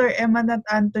Hector, Emma, at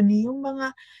Anthony yung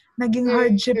mga naging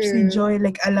hardships ni Joy.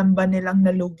 Like, alam ba nilang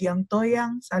nalugi ang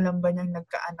Toyang? Alam ba niyang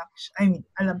nagkaanak siya? I mean,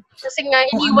 alam. Kasi nga,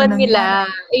 iniwan nila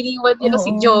si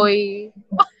Joy.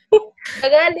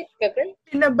 Nagalit ka, girl.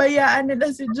 Pinabayaan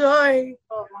nila si Joy.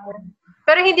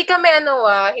 Pero hindi kami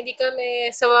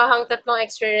sawahang tatlong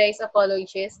extra rice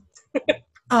apologists.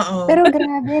 Oo. Pero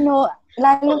grabe, no?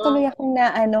 Lalo tuloy akong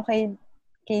kay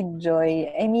Joy.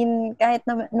 I mean, kahit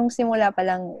na, nung simula pa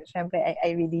lang, syempre,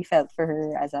 I really felt for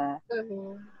her as a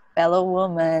fellow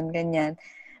woman, ganyan.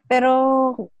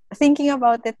 Pero, thinking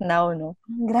about it now, no?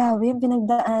 Grabe yung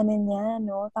pinagdaanan niya,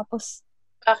 no? Tapos,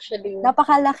 actually,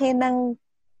 napakalaki ng,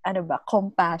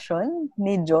 compassion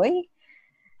ni Joy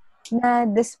na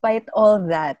despite all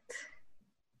that,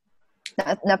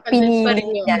 na pinili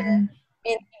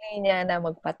niya na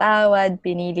magpatawad,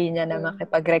 pinili niya na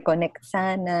makipag-reconnect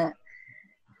sana.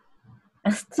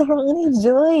 Ang strong ni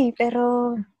Joy,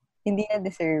 pero hindi na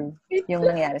deserve yung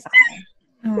nangyari sa kanya.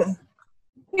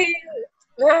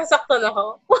 Nasaktan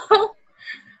ako.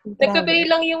 Nagkabay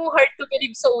lang yung hard to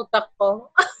believe sa utak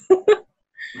ko.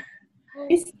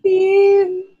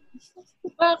 Steve!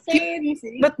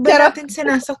 Bakit? Ba't ba natin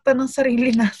sinasaktan ng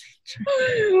sarili natin?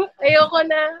 Ayoko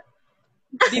na.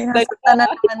 Sinasaktan na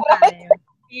naman tayo.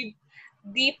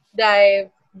 Deep dive.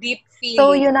 Deep feeling.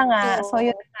 So, yun na nga.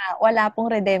 Wala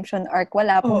pong redemption arc.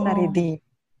 Wala pong na-redeem.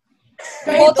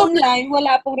 Bottom line,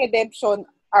 wala pong redemption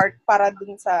arc para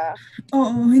dun sa...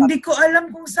 Oo, hindi ko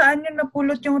alam kung saan yung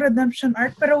napulot yung redemption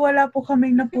arc, pero wala po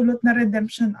kaming napulot na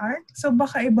redemption arc. So,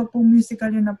 baka iba pong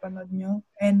musical yung napanood nyo.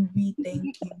 And we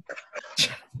thank you.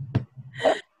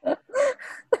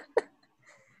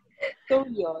 So,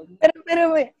 yun. Pero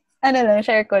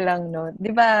share ko lang, no?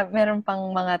 Di ba, meron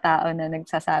pang mga tao na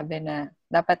nagsasabi na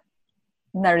dapat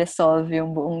na-resolve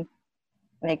yung buong,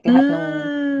 lahat ng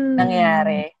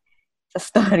nangyari sa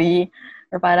story.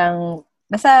 Or parang,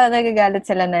 basta nagagalit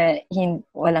sila na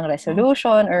walang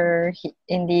resolution or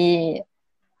hindi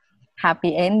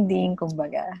happy ending,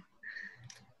 kumbaga.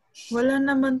 Wala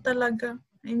naman talaga.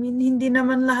 I mean, hindi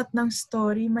naman lahat ng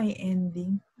story may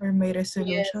ending or may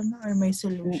resolution or may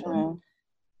solution.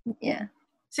 Yeah.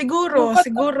 Siguro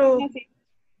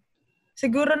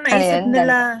naisip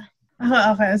nila.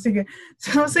 Okay, sige.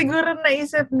 So, siguro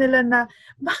naisip nila na,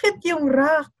 bakit yung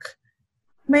rock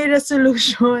may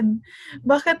resolution?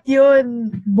 Bakit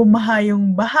yun bumaha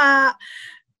yung baha?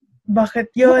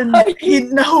 Bakit yun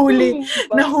nahuli?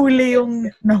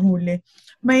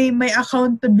 May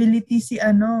accountability si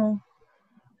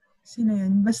Sino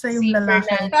yun? Basta yung Si lalaki.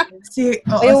 Fernando. Si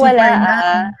wala.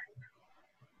 Fernando.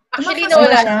 Actually, Tumakas ba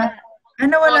nawala. siya?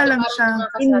 Nawala lang parang siya.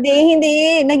 tumakas Hindi.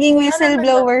 Naging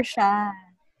whistleblower siya.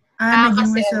 Naging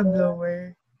kasi whistleblower.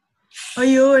 O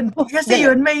yun. Kasi Ganun.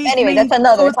 yun, may, Anyway, may that's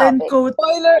another quote-unquote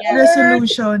Spoiler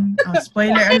resolution.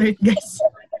 Spoiler alert, guys.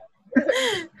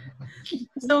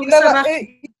 So, sarap.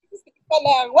 Pa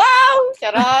lang. Wow!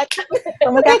 Charot!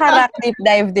 So, magkaka-rock deep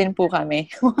dive din po kami.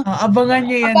 Abangan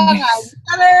nyo yan, Abangan. guys.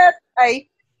 Charot! Ay.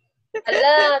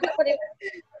 Ala,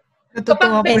 Natutuwa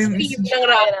kapag po best yung team isa. ng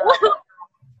rap.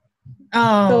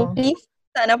 So, please,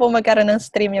 sana po magkaroon ng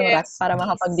stream yung rock Yes, para please.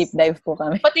 makapag-deep dive po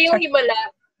kami. Pati yung Himala.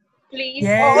 Please.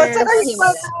 Yes. Oo, tsaka yung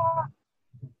Himala.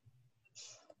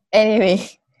 Anyway,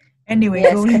 Anyway,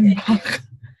 Yes. going back.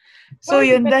 So,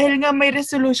 yun, dahil nga may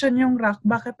resolution yung rock,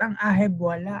 bakit ang aheb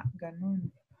wala?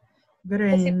 Ganun. Pero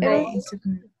Kasi yun, po, naiisip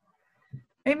mo.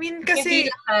 I mean, Hindi kasi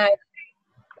lahat.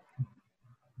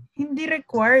 hindi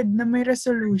required na may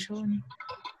resolution.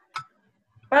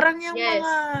 Parang yung Yes.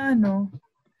 mga,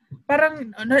 parang,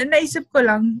 naisip ko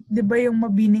lang, di ba yung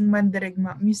Mabining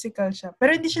Mandirigma, musical siya.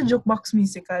 Pero hindi siya jukebox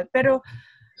musical. Pero,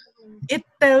 it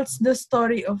tells the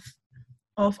story of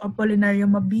Apolinario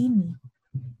Mabini.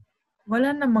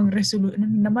 Wala namang resolution,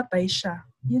 namatay siya.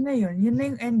 Yun na yun. Yun na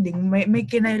yung ending. May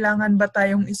kinailangan ba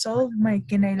tayong isolve? May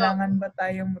kinailangan ba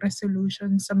tayong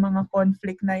resolution sa mga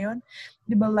conflict na yun?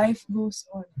 Di ba, life goes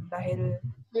on. Dahil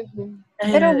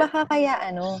Pero baka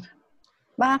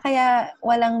kaya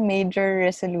walang major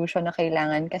resolution na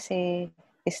kailangan kasi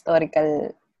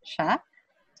historical siya.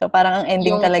 So, parang ang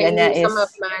ending Yung talaga niya kay is... sa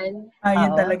Mapman.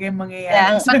 yun Oo. talaga yung mangyayari. Kaya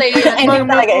ang Patay yun. ending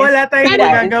talaga is... Wala tayong Guys.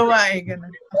 magagawa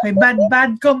ganun. Okay,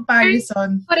 bad comparison.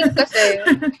 Pa rin kasi.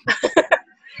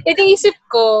 Iniisip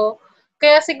ko,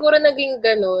 kaya siguro naging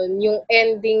ganun yung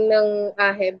ending ng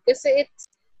Aheb. Kasi it's,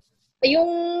 yung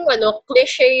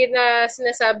cliche na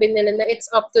sinasabi nila na it's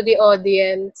up to the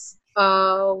audience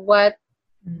what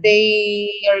they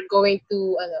are going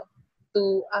to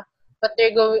what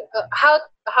they're going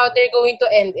how they're going to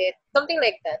end it, something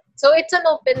like that. So it's an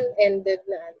open-ended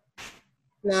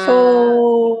na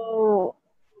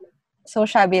so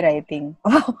shabby writing.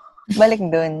 Balik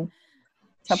dun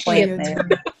sa point Shit. na yun.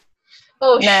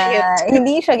 shit.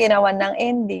 Hindi siya ginawan ng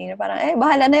ending. Parang,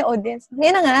 bahala na yung audience.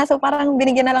 Yun na nga. So, parang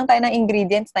binigyan na lang tayo ng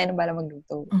ingredients. Tayo na bala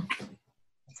magluto.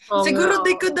 Siguro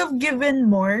they could have given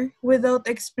more without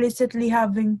explicitly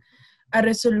having a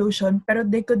resolution, pero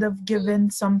they could have given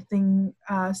something,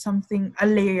 a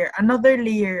layer, another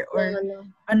layer, or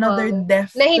another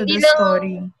depth na to hindi the lang,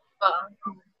 story.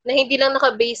 Na hindi lang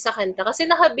nakabase sa kanta. Kasi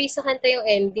nakabase sa kanta yung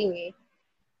ending eh.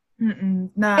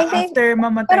 Na think, after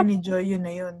mamatay ni Joy, yun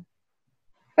na yun.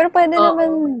 Pero pwede naman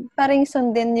paring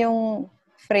sundin yung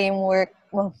framework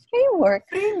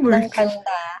ng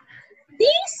kanta.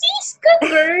 Thesis ka,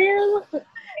 girl!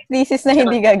 Thesis na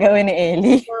hindi gagawin ni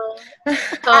Ellie.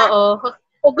 Oo.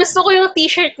 O gusto ko yung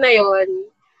t-shirt na yon.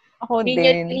 Ako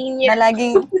din. Na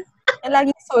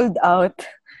laging sold out.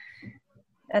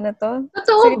 Ano to?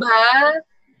 Totoo ba?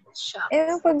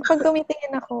 Pag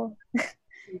tumitingin ako.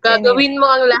 Gagawin mo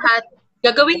ang lahat.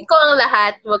 Gagawin ko ang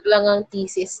lahat. Wag lang ang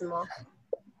thesis mo.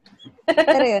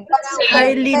 Pero yun.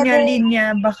 Ay,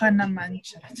 linya-linya, baka naman.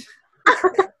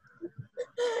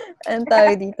 Ang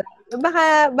tawag dito.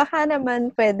 Baka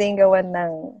naman pwedeng gawan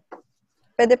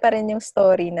pwede pa rin yung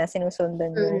story na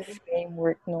sinusundan yung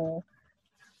framework ng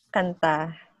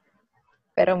kanta.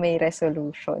 Pero may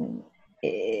resolution.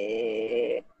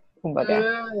 Kumbaga.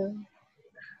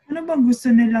 Ano ba gusto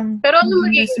nilang pero ano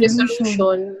magiging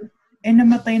resolution?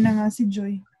 Namatay na nga si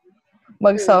Joy.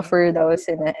 Mag-suffer daw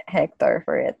si Hector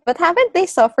for it. But haven't they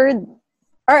suffered?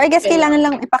 Or I guess kailangan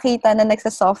lang ipakita na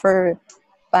nagsasuffer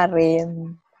pa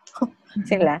rin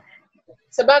sila.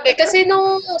 Sabagay, kasi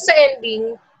nung sa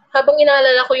ending, habang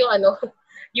inaalala ko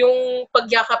yung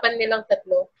pagyakapan nilang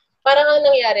tatlo, parang ang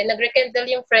nangyari,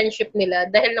 nag-rekindle yung friendship nila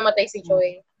dahil namatay si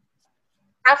Joy.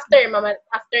 After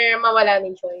mawala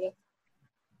ni Joy.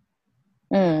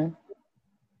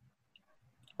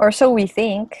 Or so we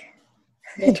think.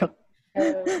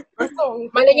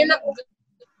 Malay nyo na,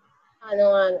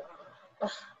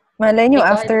 malay nyo,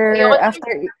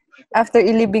 after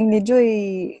ilibing ni Joy,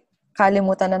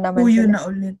 kalimutan na naman Uyo sila. na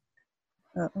ulit.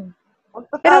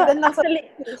 Pero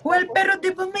pero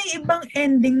di ba may ibang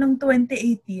ending ng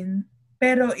 2018,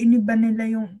 pero iniba nila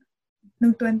yung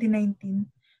ng 2019,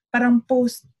 parang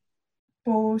post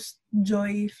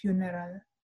Joy funeral.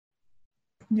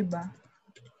 Di ba?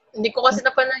 Hindi ko kasi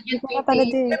napanood yung tweet.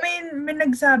 May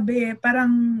nagsabi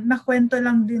parang nakwento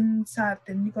lang din sa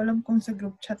atin. Hindi ko alam kung sa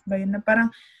group chat ba yun, na parang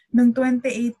ng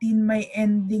 2018 may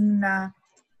ending na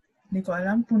Hindi ko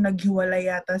alam kung naghiwalay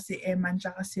yata si Eman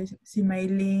tsaka si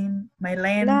Mylene.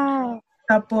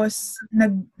 Tapos,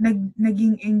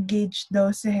 naging engaged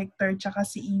daw si Hector tsaka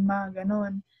si Ima,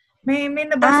 ganon. May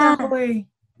nabasa ko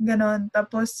ganon.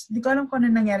 Tapos, di ko alam kung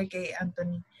ano nangyari kay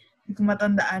Anthony. Hindi ko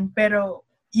matandaan. Pero,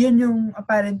 yun yung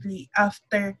apparently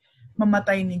after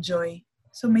mamatay ni Joy.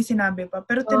 So, may sinabi pa.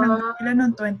 Pero tinanggap nila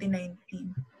noong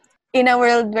 2019. In a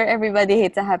world where everybody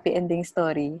hates a happy ending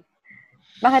story,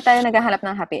 bakit tayo naghahanap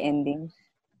ng happy ending?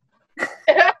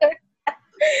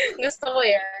 Gusto ko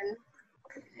yan.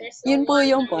 Yun po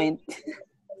yung point.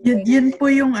 Yun po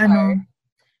yung ano.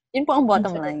 Yun po ang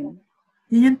bottom line.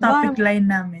 Yun yung topic line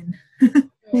namin.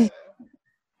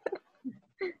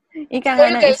 Ika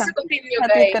nga ng isang. Continue,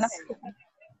 guys.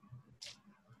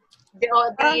 The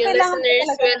listeners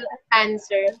will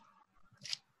answer.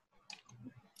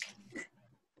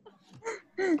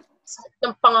 Sakit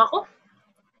ng pangako.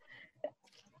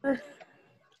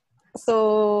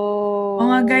 So,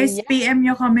 nga guys, PM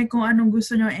nyo kami kung anong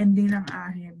gusto nyo ending ng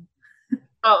Aheb.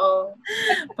 Oo.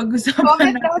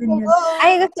 Pag-usapan natin yun.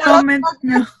 Ay, comment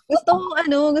nyo.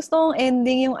 Gusto kong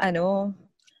ending yung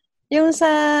yung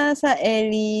sa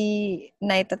Ellie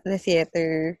Night at the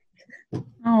Theater.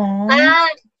 Oh.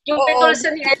 Yung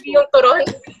pinulsa ni Ellie yung turon.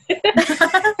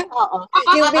 Oo.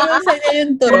 Yung pinulsa niya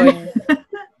yung turon.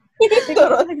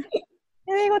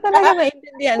 Hindi ko talaga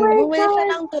maintindihan. Bumili siya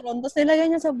ng turon, tapos nilagay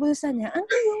niya sa bulsa niya. Ano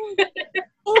yun?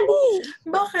 Hindi.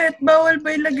 Bakit? Bawal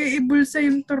ba ilagay ibulsa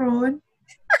yung turon?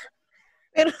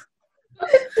 Pero,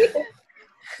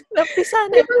 napisa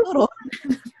na yung turon.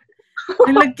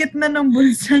 Nilagkit na ng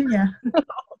bulsa niya.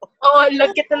 Oo,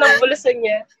 lagkit na ng bulsa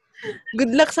niya.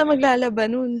 Good luck sa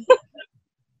maglalaban nun.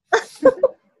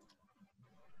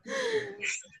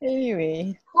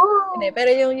 Anyway.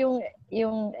 Pero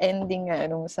yung ending nga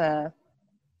sa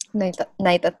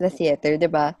Night at the Theater,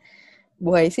 'di ba?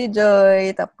 Buhay si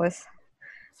Joy, tapos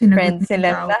friends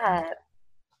sila lahat.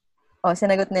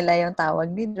 Sinagot nila yung tawag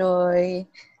ni Joy.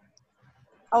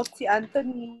 Out si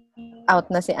Anthony. Out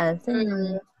na si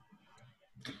Anthony.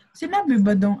 Sinabi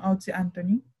ba dong out si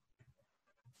Anthony?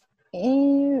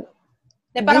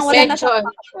 Parang wala na siya.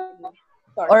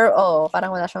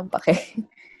 Parang wala siyang pake.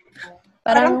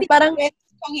 parang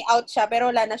out siya, pero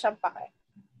wala na siyang pake.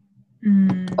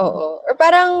 Oo. Or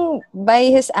parang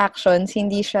by his actions,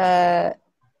 hindi siya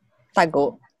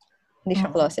tago. Hindi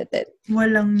siya closeted.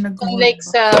 Walang like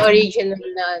sa original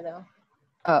na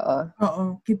Oo.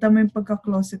 Oo. Kita mo yung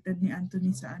pagka-closeted ni Anthony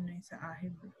sa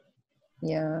Aheb.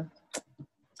 Yeah.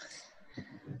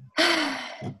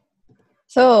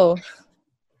 So,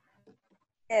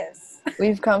 yes.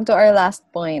 We've come to our last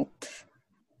point.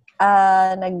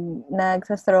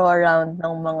 Nagsa-throw around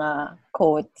ng mga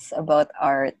quotes about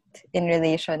art in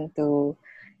relation to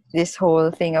this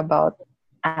whole thing about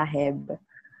Aheb.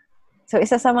 So,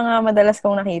 isa sa mga madalas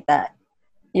kong nakita,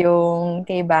 yung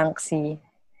kay Banksy,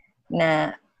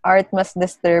 na art must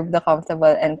disturb the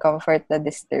comfortable and comfort the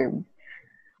disturbed.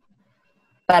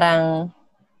 Parang,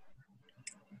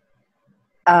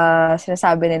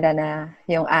 sinasabi nila na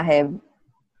yung Aheb,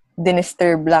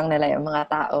 dinisturb lang nila yung mga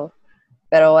tao.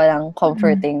 Pero walang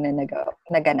comforting na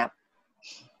naganap.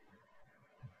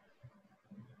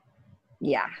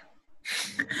 Yeah.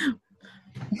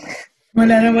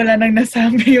 Wala nang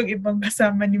nasabi yung ibang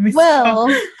kasama ni Miss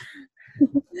Well,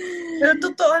 pero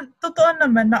totoo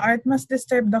naman na art must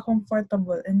disturb the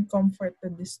comfortable and comfort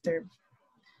the disturbed.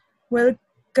 Well,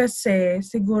 kasi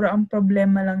siguro ang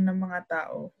problema lang ng mga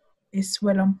tao is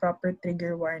walang proper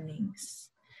trigger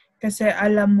warnings. Kasi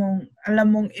alam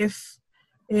mong if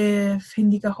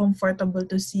hindi ka comfortable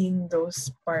to seeing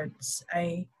those parts,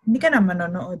 ay hindi ka naman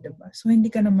manonood, diba? So, hindi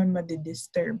ka naman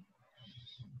madidisturb.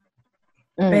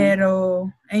 Pero,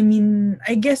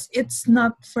 I guess it's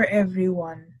not for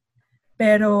everyone.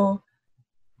 Pero,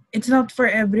 it's not for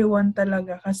everyone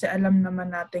talaga kasi alam naman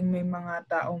natin may mga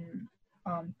taong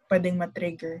pwedeng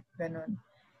matrigger. Ganon.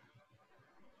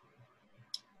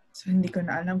 So, hindi ko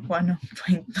na alam kung anong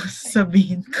point na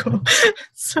sabihin ko.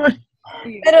 Sorry.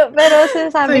 Pero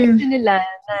sinasabi kasi nila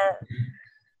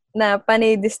na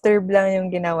panay-disturb lang yung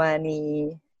ginawa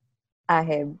ni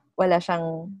Aheb. Wala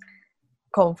siyang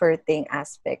comforting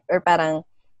aspect. Or parang,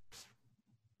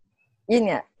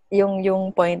 yun nga,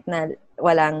 yung point na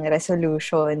walang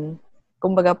resolution.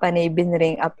 Kumbaga panay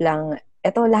binring up lang.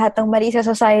 Ito lahat ng mali sa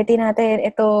society natin.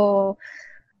 Ito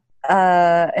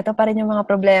pa rin yung mga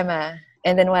problema.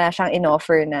 And then wala siyang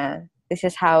in-offer na this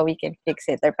is how we can fix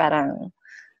it. Or parang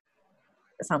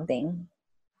something.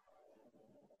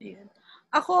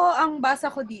 Ako, ang basa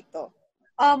ko dito.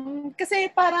 Kasi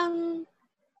parang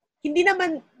hindi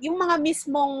naman yung mga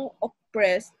mismong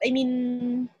oppressed,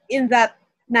 in that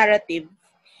narrative,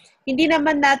 hindi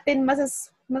naman natin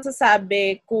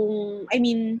masasabi kung,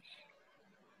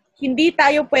 hindi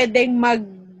tayo pwedeng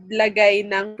maglagay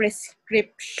ng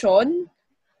prescription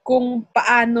kung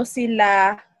paano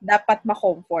sila dapat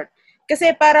ma-comfort. Kasi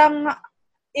parang,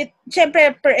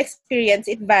 syempre, per experience,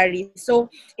 it varies. So,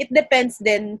 it depends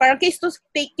din. Parang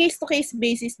case-to-case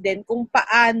basis din kung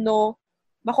paano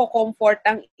mako-comfort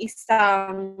ang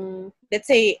isang, let's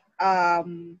say, a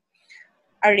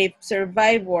rape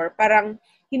survivor. Parang,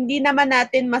 hindi naman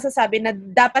natin masasabi na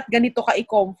dapat ganito ka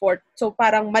i-comfort. So,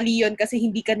 parang mali yun kasi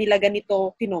hindi ka nila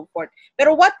ganito kinomfort.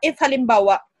 Pero what if,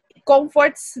 halimbawa, it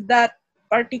comforts that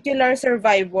particular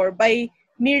survivor by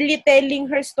merely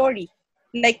telling her story?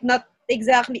 Like, not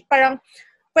exactly, parang,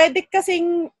 pwede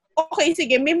kasing, okay,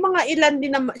 sige, may mga ilan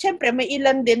din naman, syempre, may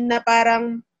ilan din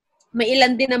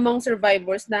namang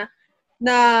survivors na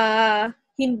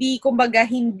hindi, kumbaga,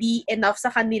 hindi enough sa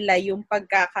kanila yung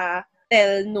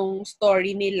pagkaka-tell nung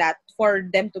story nila for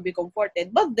them to be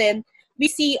comforted. But then, we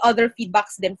see other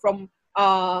feedbacks then from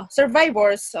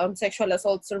survivors, sexual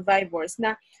assault survivors,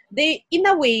 na they, in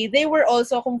a way, they were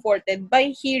also comforted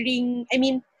by hearing,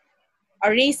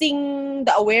 raising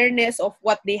the awareness of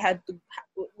what they had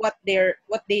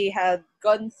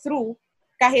gone through,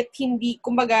 kahit hindi,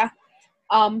 kumbaga,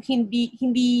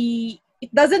 hindi it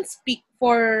doesn't speak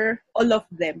for all of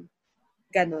them.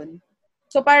 Ganon.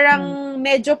 So parang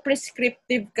medyo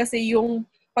prescriptive kasi yung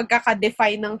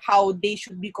pagkaka-define ng how they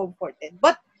should be comforted.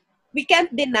 But we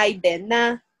can't deny then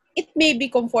na it may be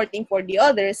comforting for the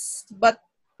others, but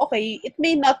okay, it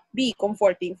may not be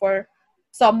comforting for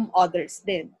some others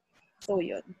din. So,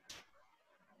 yun.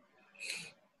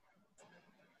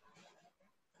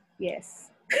 Yes.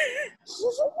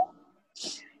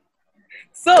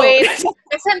 So, wait,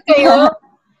 saan kayo?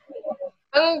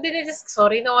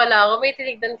 Sorry, nawala ako. May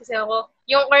tinignan kasi ako.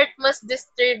 Yung art must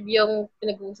disturb yung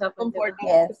pinag-uusapan. Comforting.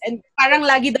 Yes. And parang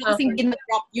lagi daw kasing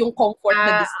ginadrop yung comfort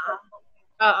na disturb.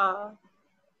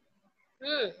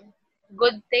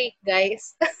 Good take,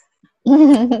 guys.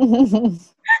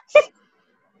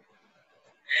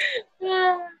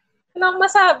 Ano akong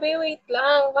masabi? Wait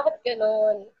lang. Bakit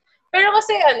ganun? Pero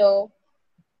kasi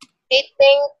I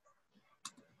think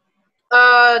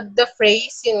the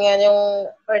phrase, yun nga,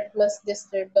 yung art must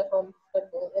disturb the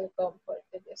comfortable and comfort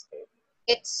to disturb.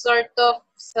 It's sort of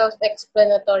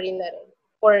self-explanatory na rin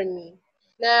for me.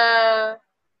 Na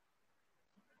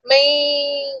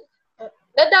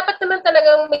dapat naman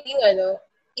talagang maging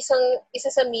isa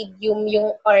sa medium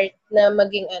yung art na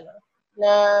maging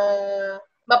na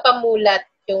mapamulat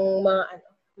yung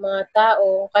mga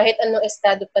tao kahit anong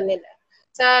estado pa nila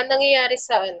sa nangyayari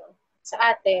sa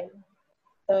atin,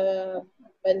 sa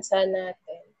bansa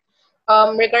natin.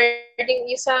 Regarding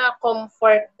yung sa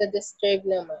comfort to disturb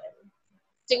naman,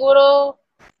 siguro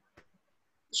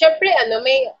syempre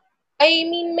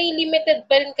may limited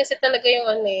pa rin kasi talaga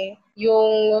yung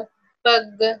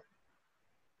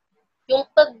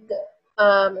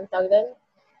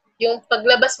yung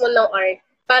paglabas mo ng art.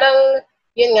 Parang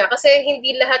yun nga, kasi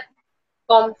hindi lahat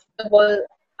comfortable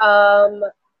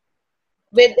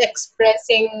with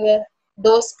expressing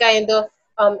those kind of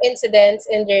incidents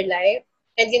in their life.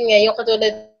 And yun nga, yung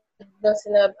katulad ng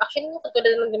sinabi, actually, yung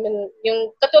katulad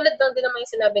lang din naman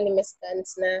yung sinabi ni Miss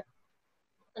Dance na,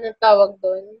 anong tawag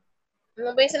doon?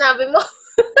 Ano ba yung sinabi mo?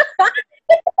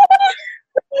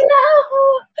 Hindi ako.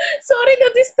 Sorry,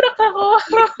 na-distract ako.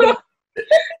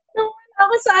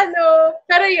 Ako sa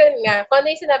pero yun nga, kung ano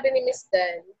yung sinabi ni Miss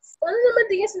Dance, ano naman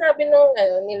din yung sinabi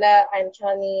nila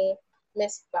Ancha ni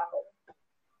Miss Pao.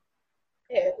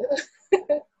 Ayan.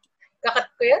 Kakat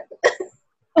ko yan?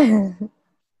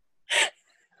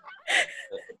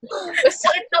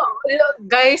 Masakit na,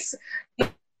 guys,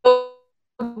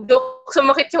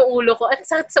 sumakit yung ulo ko. At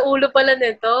sakit sa ulo pala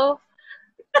nito.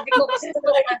 Hindi ko gusto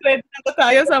na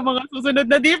tayo sa mga susunod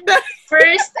na deep dive.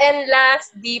 First and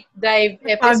last deep dive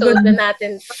episode na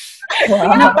natin.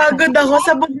 Wow. Napagod ako,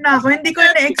 sabog na ako. Hindi ko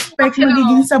na-expect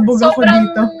magiging sabog ako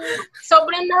dito.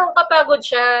 Sobrang nakakapagod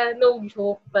siya. No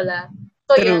joke pala.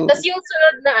 So, yan. Tapos yung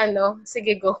sunod na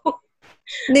sige, go.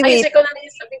 Ayusin ko lang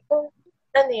yung sabi ko.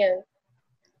 Ano yan?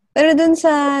 Pero dun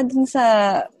sa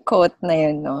quote na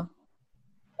yun, no?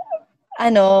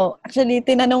 Actually,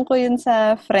 tinanong ko yun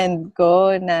sa friend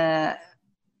ko na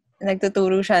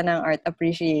nagtuturo siya ng art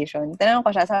appreciation. Tinanong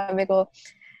ko siya, sabi ko,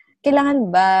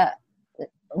 kailangan ba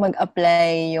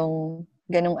mag-apply yung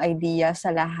ganong idea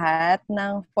sa lahat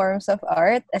ng forms of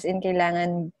art? As in,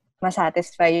 kailangan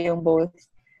masatisfy yung both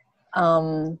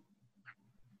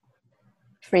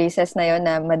phrases na yun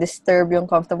na ma-disturb yung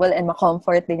comfortable and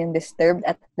ma-comfort din yung disturbed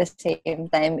at the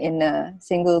same time in a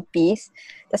single piece.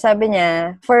 Tapos sabi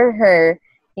niya, for her,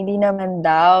 hindi naman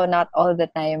daw, not all the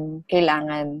time,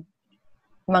 kailangan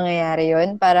mangyayari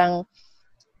yun. Parang,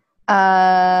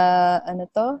 ano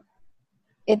to?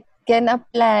 It can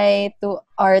apply to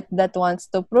art that wants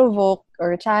to provoke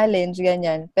or challenge,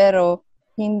 ganyan. Pero,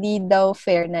 hindi daw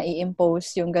fair na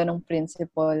i-impose yung ganong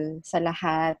principle sa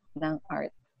lahat ng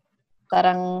art.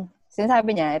 Parang,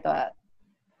 sinasabi niya, ito,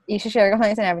 i-share ko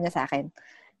lang yung sinabi niya sa akin,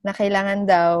 na kailangan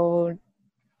daw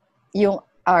yung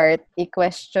art,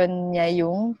 i-question niya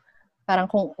yung parang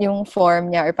kung yung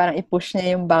form niya or parang i-push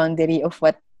niya yung boundary of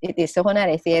what it is. So,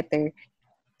 kunwari, theater.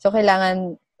 So,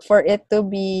 kailangan for it to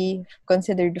be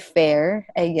considered fair,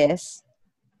 I guess,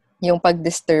 yung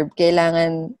pag-disturb,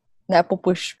 kailangan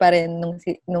napupush pa rin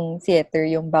nung theater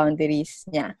yung boundaries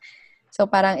niya. So,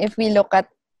 parang if we look at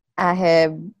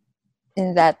Aheb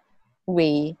in that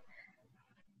way,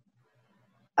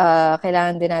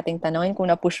 kailangan din nating tanongin kung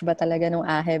na-push ba talaga nung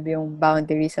Aheb yung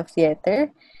boundaries of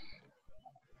theater.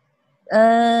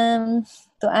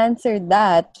 To answer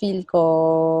that, feel ko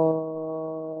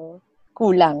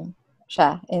kulang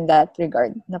siya in that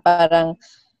regard. Na parang,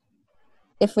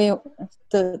 if we,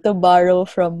 to borrow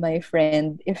from my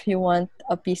friend, if you want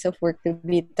a piece of work to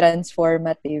be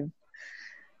transformative,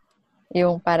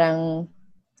 yung parang,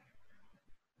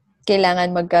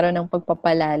 kailangan magkaroon ng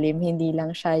pagpapalalim, hindi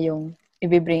lang siya yung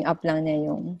i-bring up lang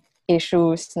niya yung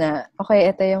issues na, okay,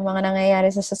 ito yung mga nangyayari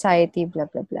sa society, blah,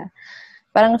 blah, blah.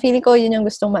 Parang feeling ko yun yung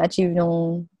gustong ma-achieve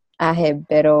nung Aheb,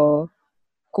 pero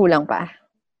kulang pa.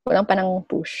 Kulang pa ng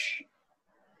push.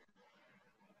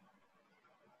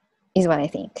 Is what I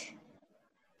think.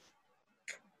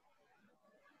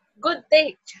 Good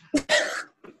take.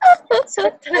 So,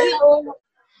 talagang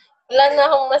wala na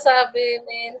akong masabi,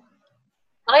 man.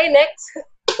 Okay, next.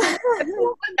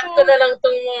 Contact ko na lang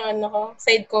itong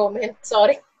side comment.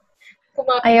 Sorry.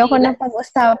 Ayoko na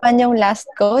pag-usapan yung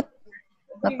last quote.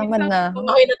 Natamad na.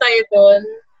 Okay na tayo doon.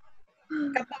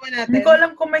 Katawa natin. Hindi ko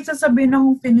alam kung may sasabihin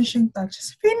akong finishing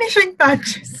touches. Finishing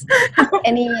touches!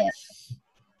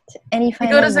 Any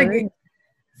Siguro final word?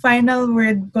 Final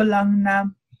word ko lang na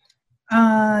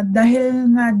dahil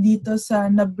nga dito sa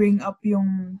na-bring up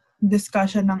yung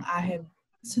discussion ng Aheb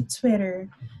sa Twitter,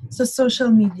 sa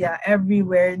social media,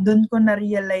 everywhere, doon ko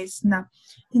na-realize na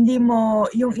hindi mo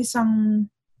yung isang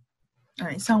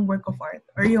work of art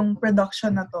or yung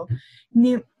production na to,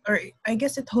 or I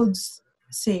guess it holds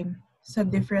same sa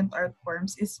different art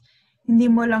forms, is hindi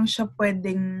mo lang siya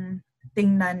pwedeng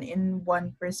tingnan in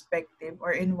one perspective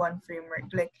or in one framework.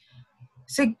 Like,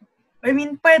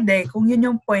 pwede kung yun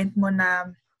yung point mo na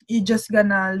you just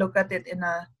gonna look at it in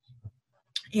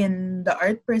the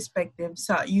art perspective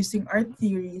sa using art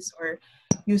theories or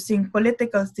using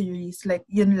political theories, like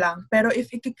yun lang. Pero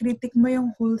if i-critic mo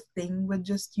yung whole thing with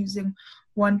just using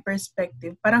one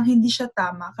perspective, parang hindi siya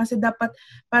tama kasi dapat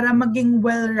para maging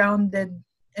well-rounded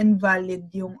and valid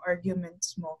yung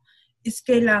arguments mo is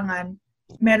kailangan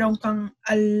meron kang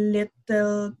a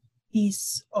little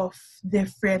piece of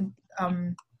different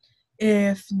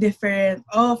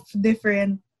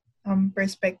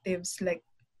perspectives. Like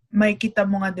makikita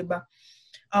mo nga, 'di ba?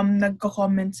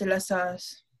 Nagko-comment sila sa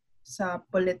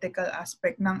political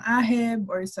aspect ng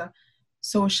Aheb or sa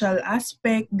social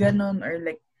aspect, ganon, or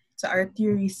like sa art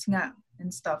theories nga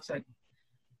and stuff. So,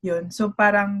 yun. So,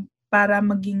 parang para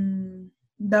maging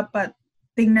dapat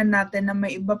tingnan natin na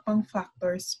may iba pang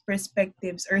factors,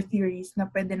 perspectives, or theories na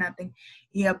pwede nating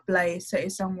i-apply sa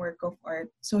isang work of art.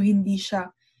 So, hindi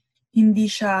siya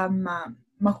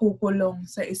makukulong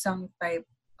sa isang type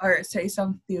or sa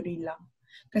isang theory lang.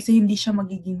 Kasi hindi siya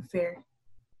magiging fair.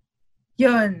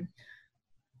 Yun.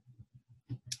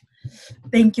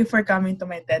 Thank you for coming to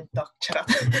my TED Talk. Charot.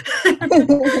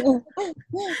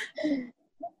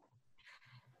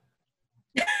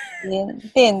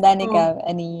 Tin, Danica,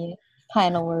 any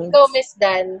final words? Ikaw, Miss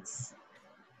Dance.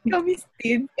 Ikaw, Miss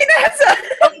Tin.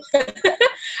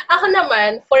 Ako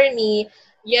naman, for me,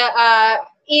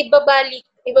 ibabalik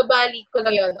ko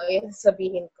lang yun, yung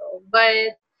sabihin ko.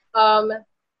 But,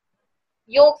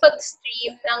 yung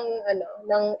pag-stream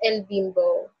ng El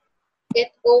Bimbo,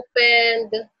 it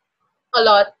opened a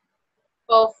lot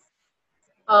of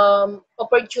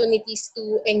opportunities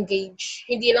to engage,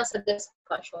 hindi lang sa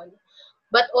discussion,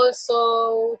 but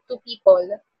also to people,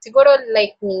 siguro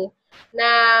like me,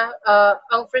 na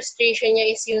ang frustration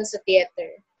niya is yung sa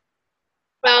theater.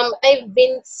 I've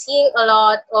been seeing a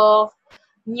lot of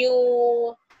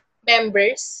new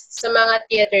members sa mga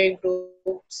theater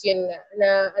groups, yun nga,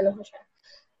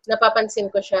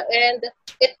 napapansin ko siya. And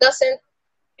it doesn't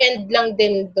end lang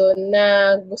din doon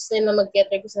na gusto nila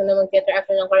mag-theater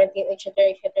after ng quarantine, etc.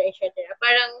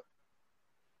 Parang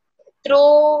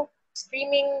through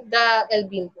streaming the El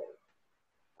Bimbo,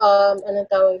 anong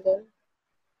tawag doon?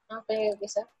 Ang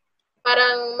isa?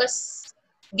 Parang mas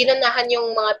ginanahan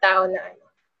yung mga tao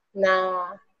na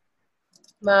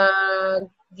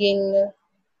maging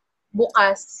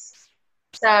bukas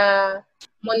sa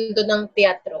mundo ng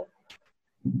teatro.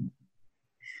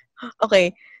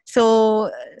 Okay. So,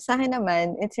 sa akin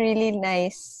naman, it's really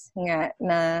nice nga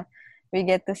na we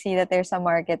get to see that there's a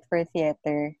market for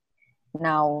theater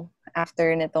now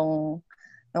after nung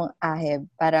AHEB.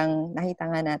 Parang nakita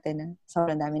nga natin na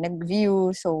sobrang dami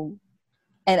nag-view. So,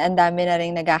 and ang dami na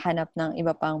rin naghahanap ng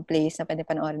iba pang place na pwede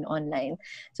panoorin online.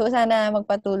 So, sana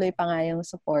magpatuloy pa nga yung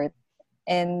support.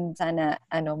 And sana,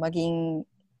 maging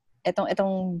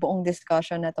itong buong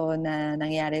discussion na to na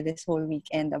nangyari this whole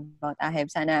weekend about AHEB,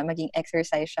 sana maging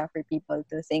exercise siya for people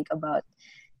to think about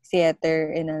theater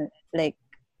in a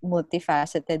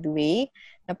multifaceted way,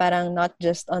 na parang not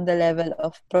just on the level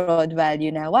of prod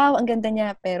value na, wow, ang ganda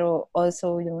niya, pero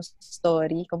also yung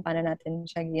story, kung paano natin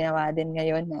siya ginawa din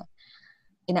ngayon na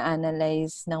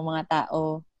ina-analyze ng mga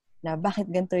tao na bakit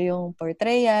ganito yung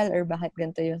portrayal or bakit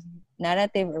ganito yung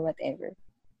narrative or whatever.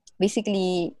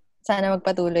 Basically, sana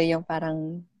magpatuloy yung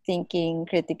parang thinking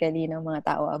critically ng mga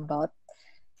tao about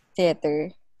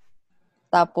theater.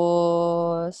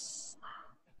 Tapos,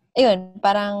 ayun,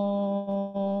 parang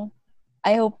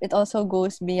I hope it also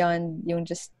goes beyond yung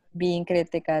just being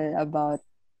critical about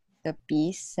the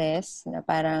pieces, na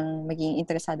parang maging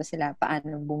interesado sila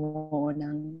paano bumuo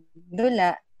ng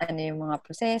dula, ano yung mga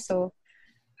proseso,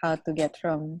 how to get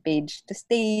from page to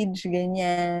stage,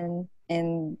 ganyan.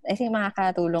 And I think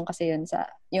makakatulong kasi yun sa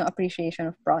yung appreciation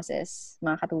of process,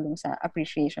 makakatulong sa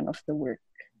appreciation of the work.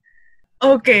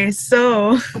 Okay,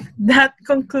 so that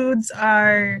concludes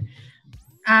our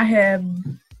AHEB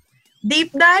deep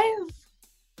dive.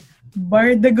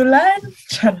 Bardagulan.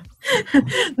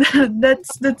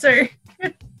 That's our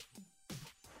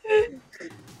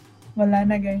wala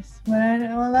na guys.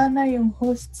 Wala na yung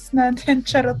hosts natin.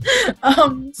 Charot.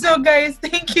 So guys,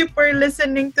 thank you for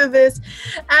listening to this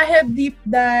AHEB deep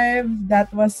dive.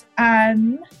 That was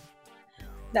Anne.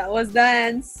 That was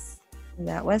Dance.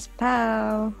 That was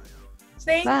Pao.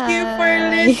 Thank Bye. you for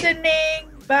listening.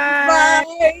 Bye.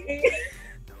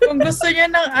 Kung gusto niyo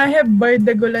ng AHEB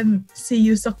Bardagulan, see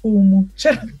you sa Kumu.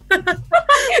 Charot.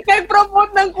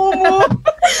 Nag-promote ng Kumu.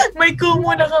 May Kumu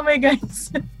na kami,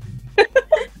 guys.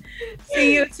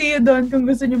 See you doon kung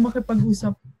gusto niyo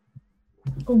makipag-usap.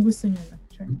 Kung gusto niyo lang.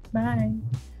 Sure. Bye.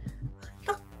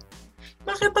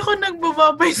 Bakit ako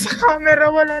nagbababay sa camera?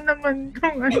 Wala naman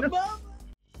kung ano.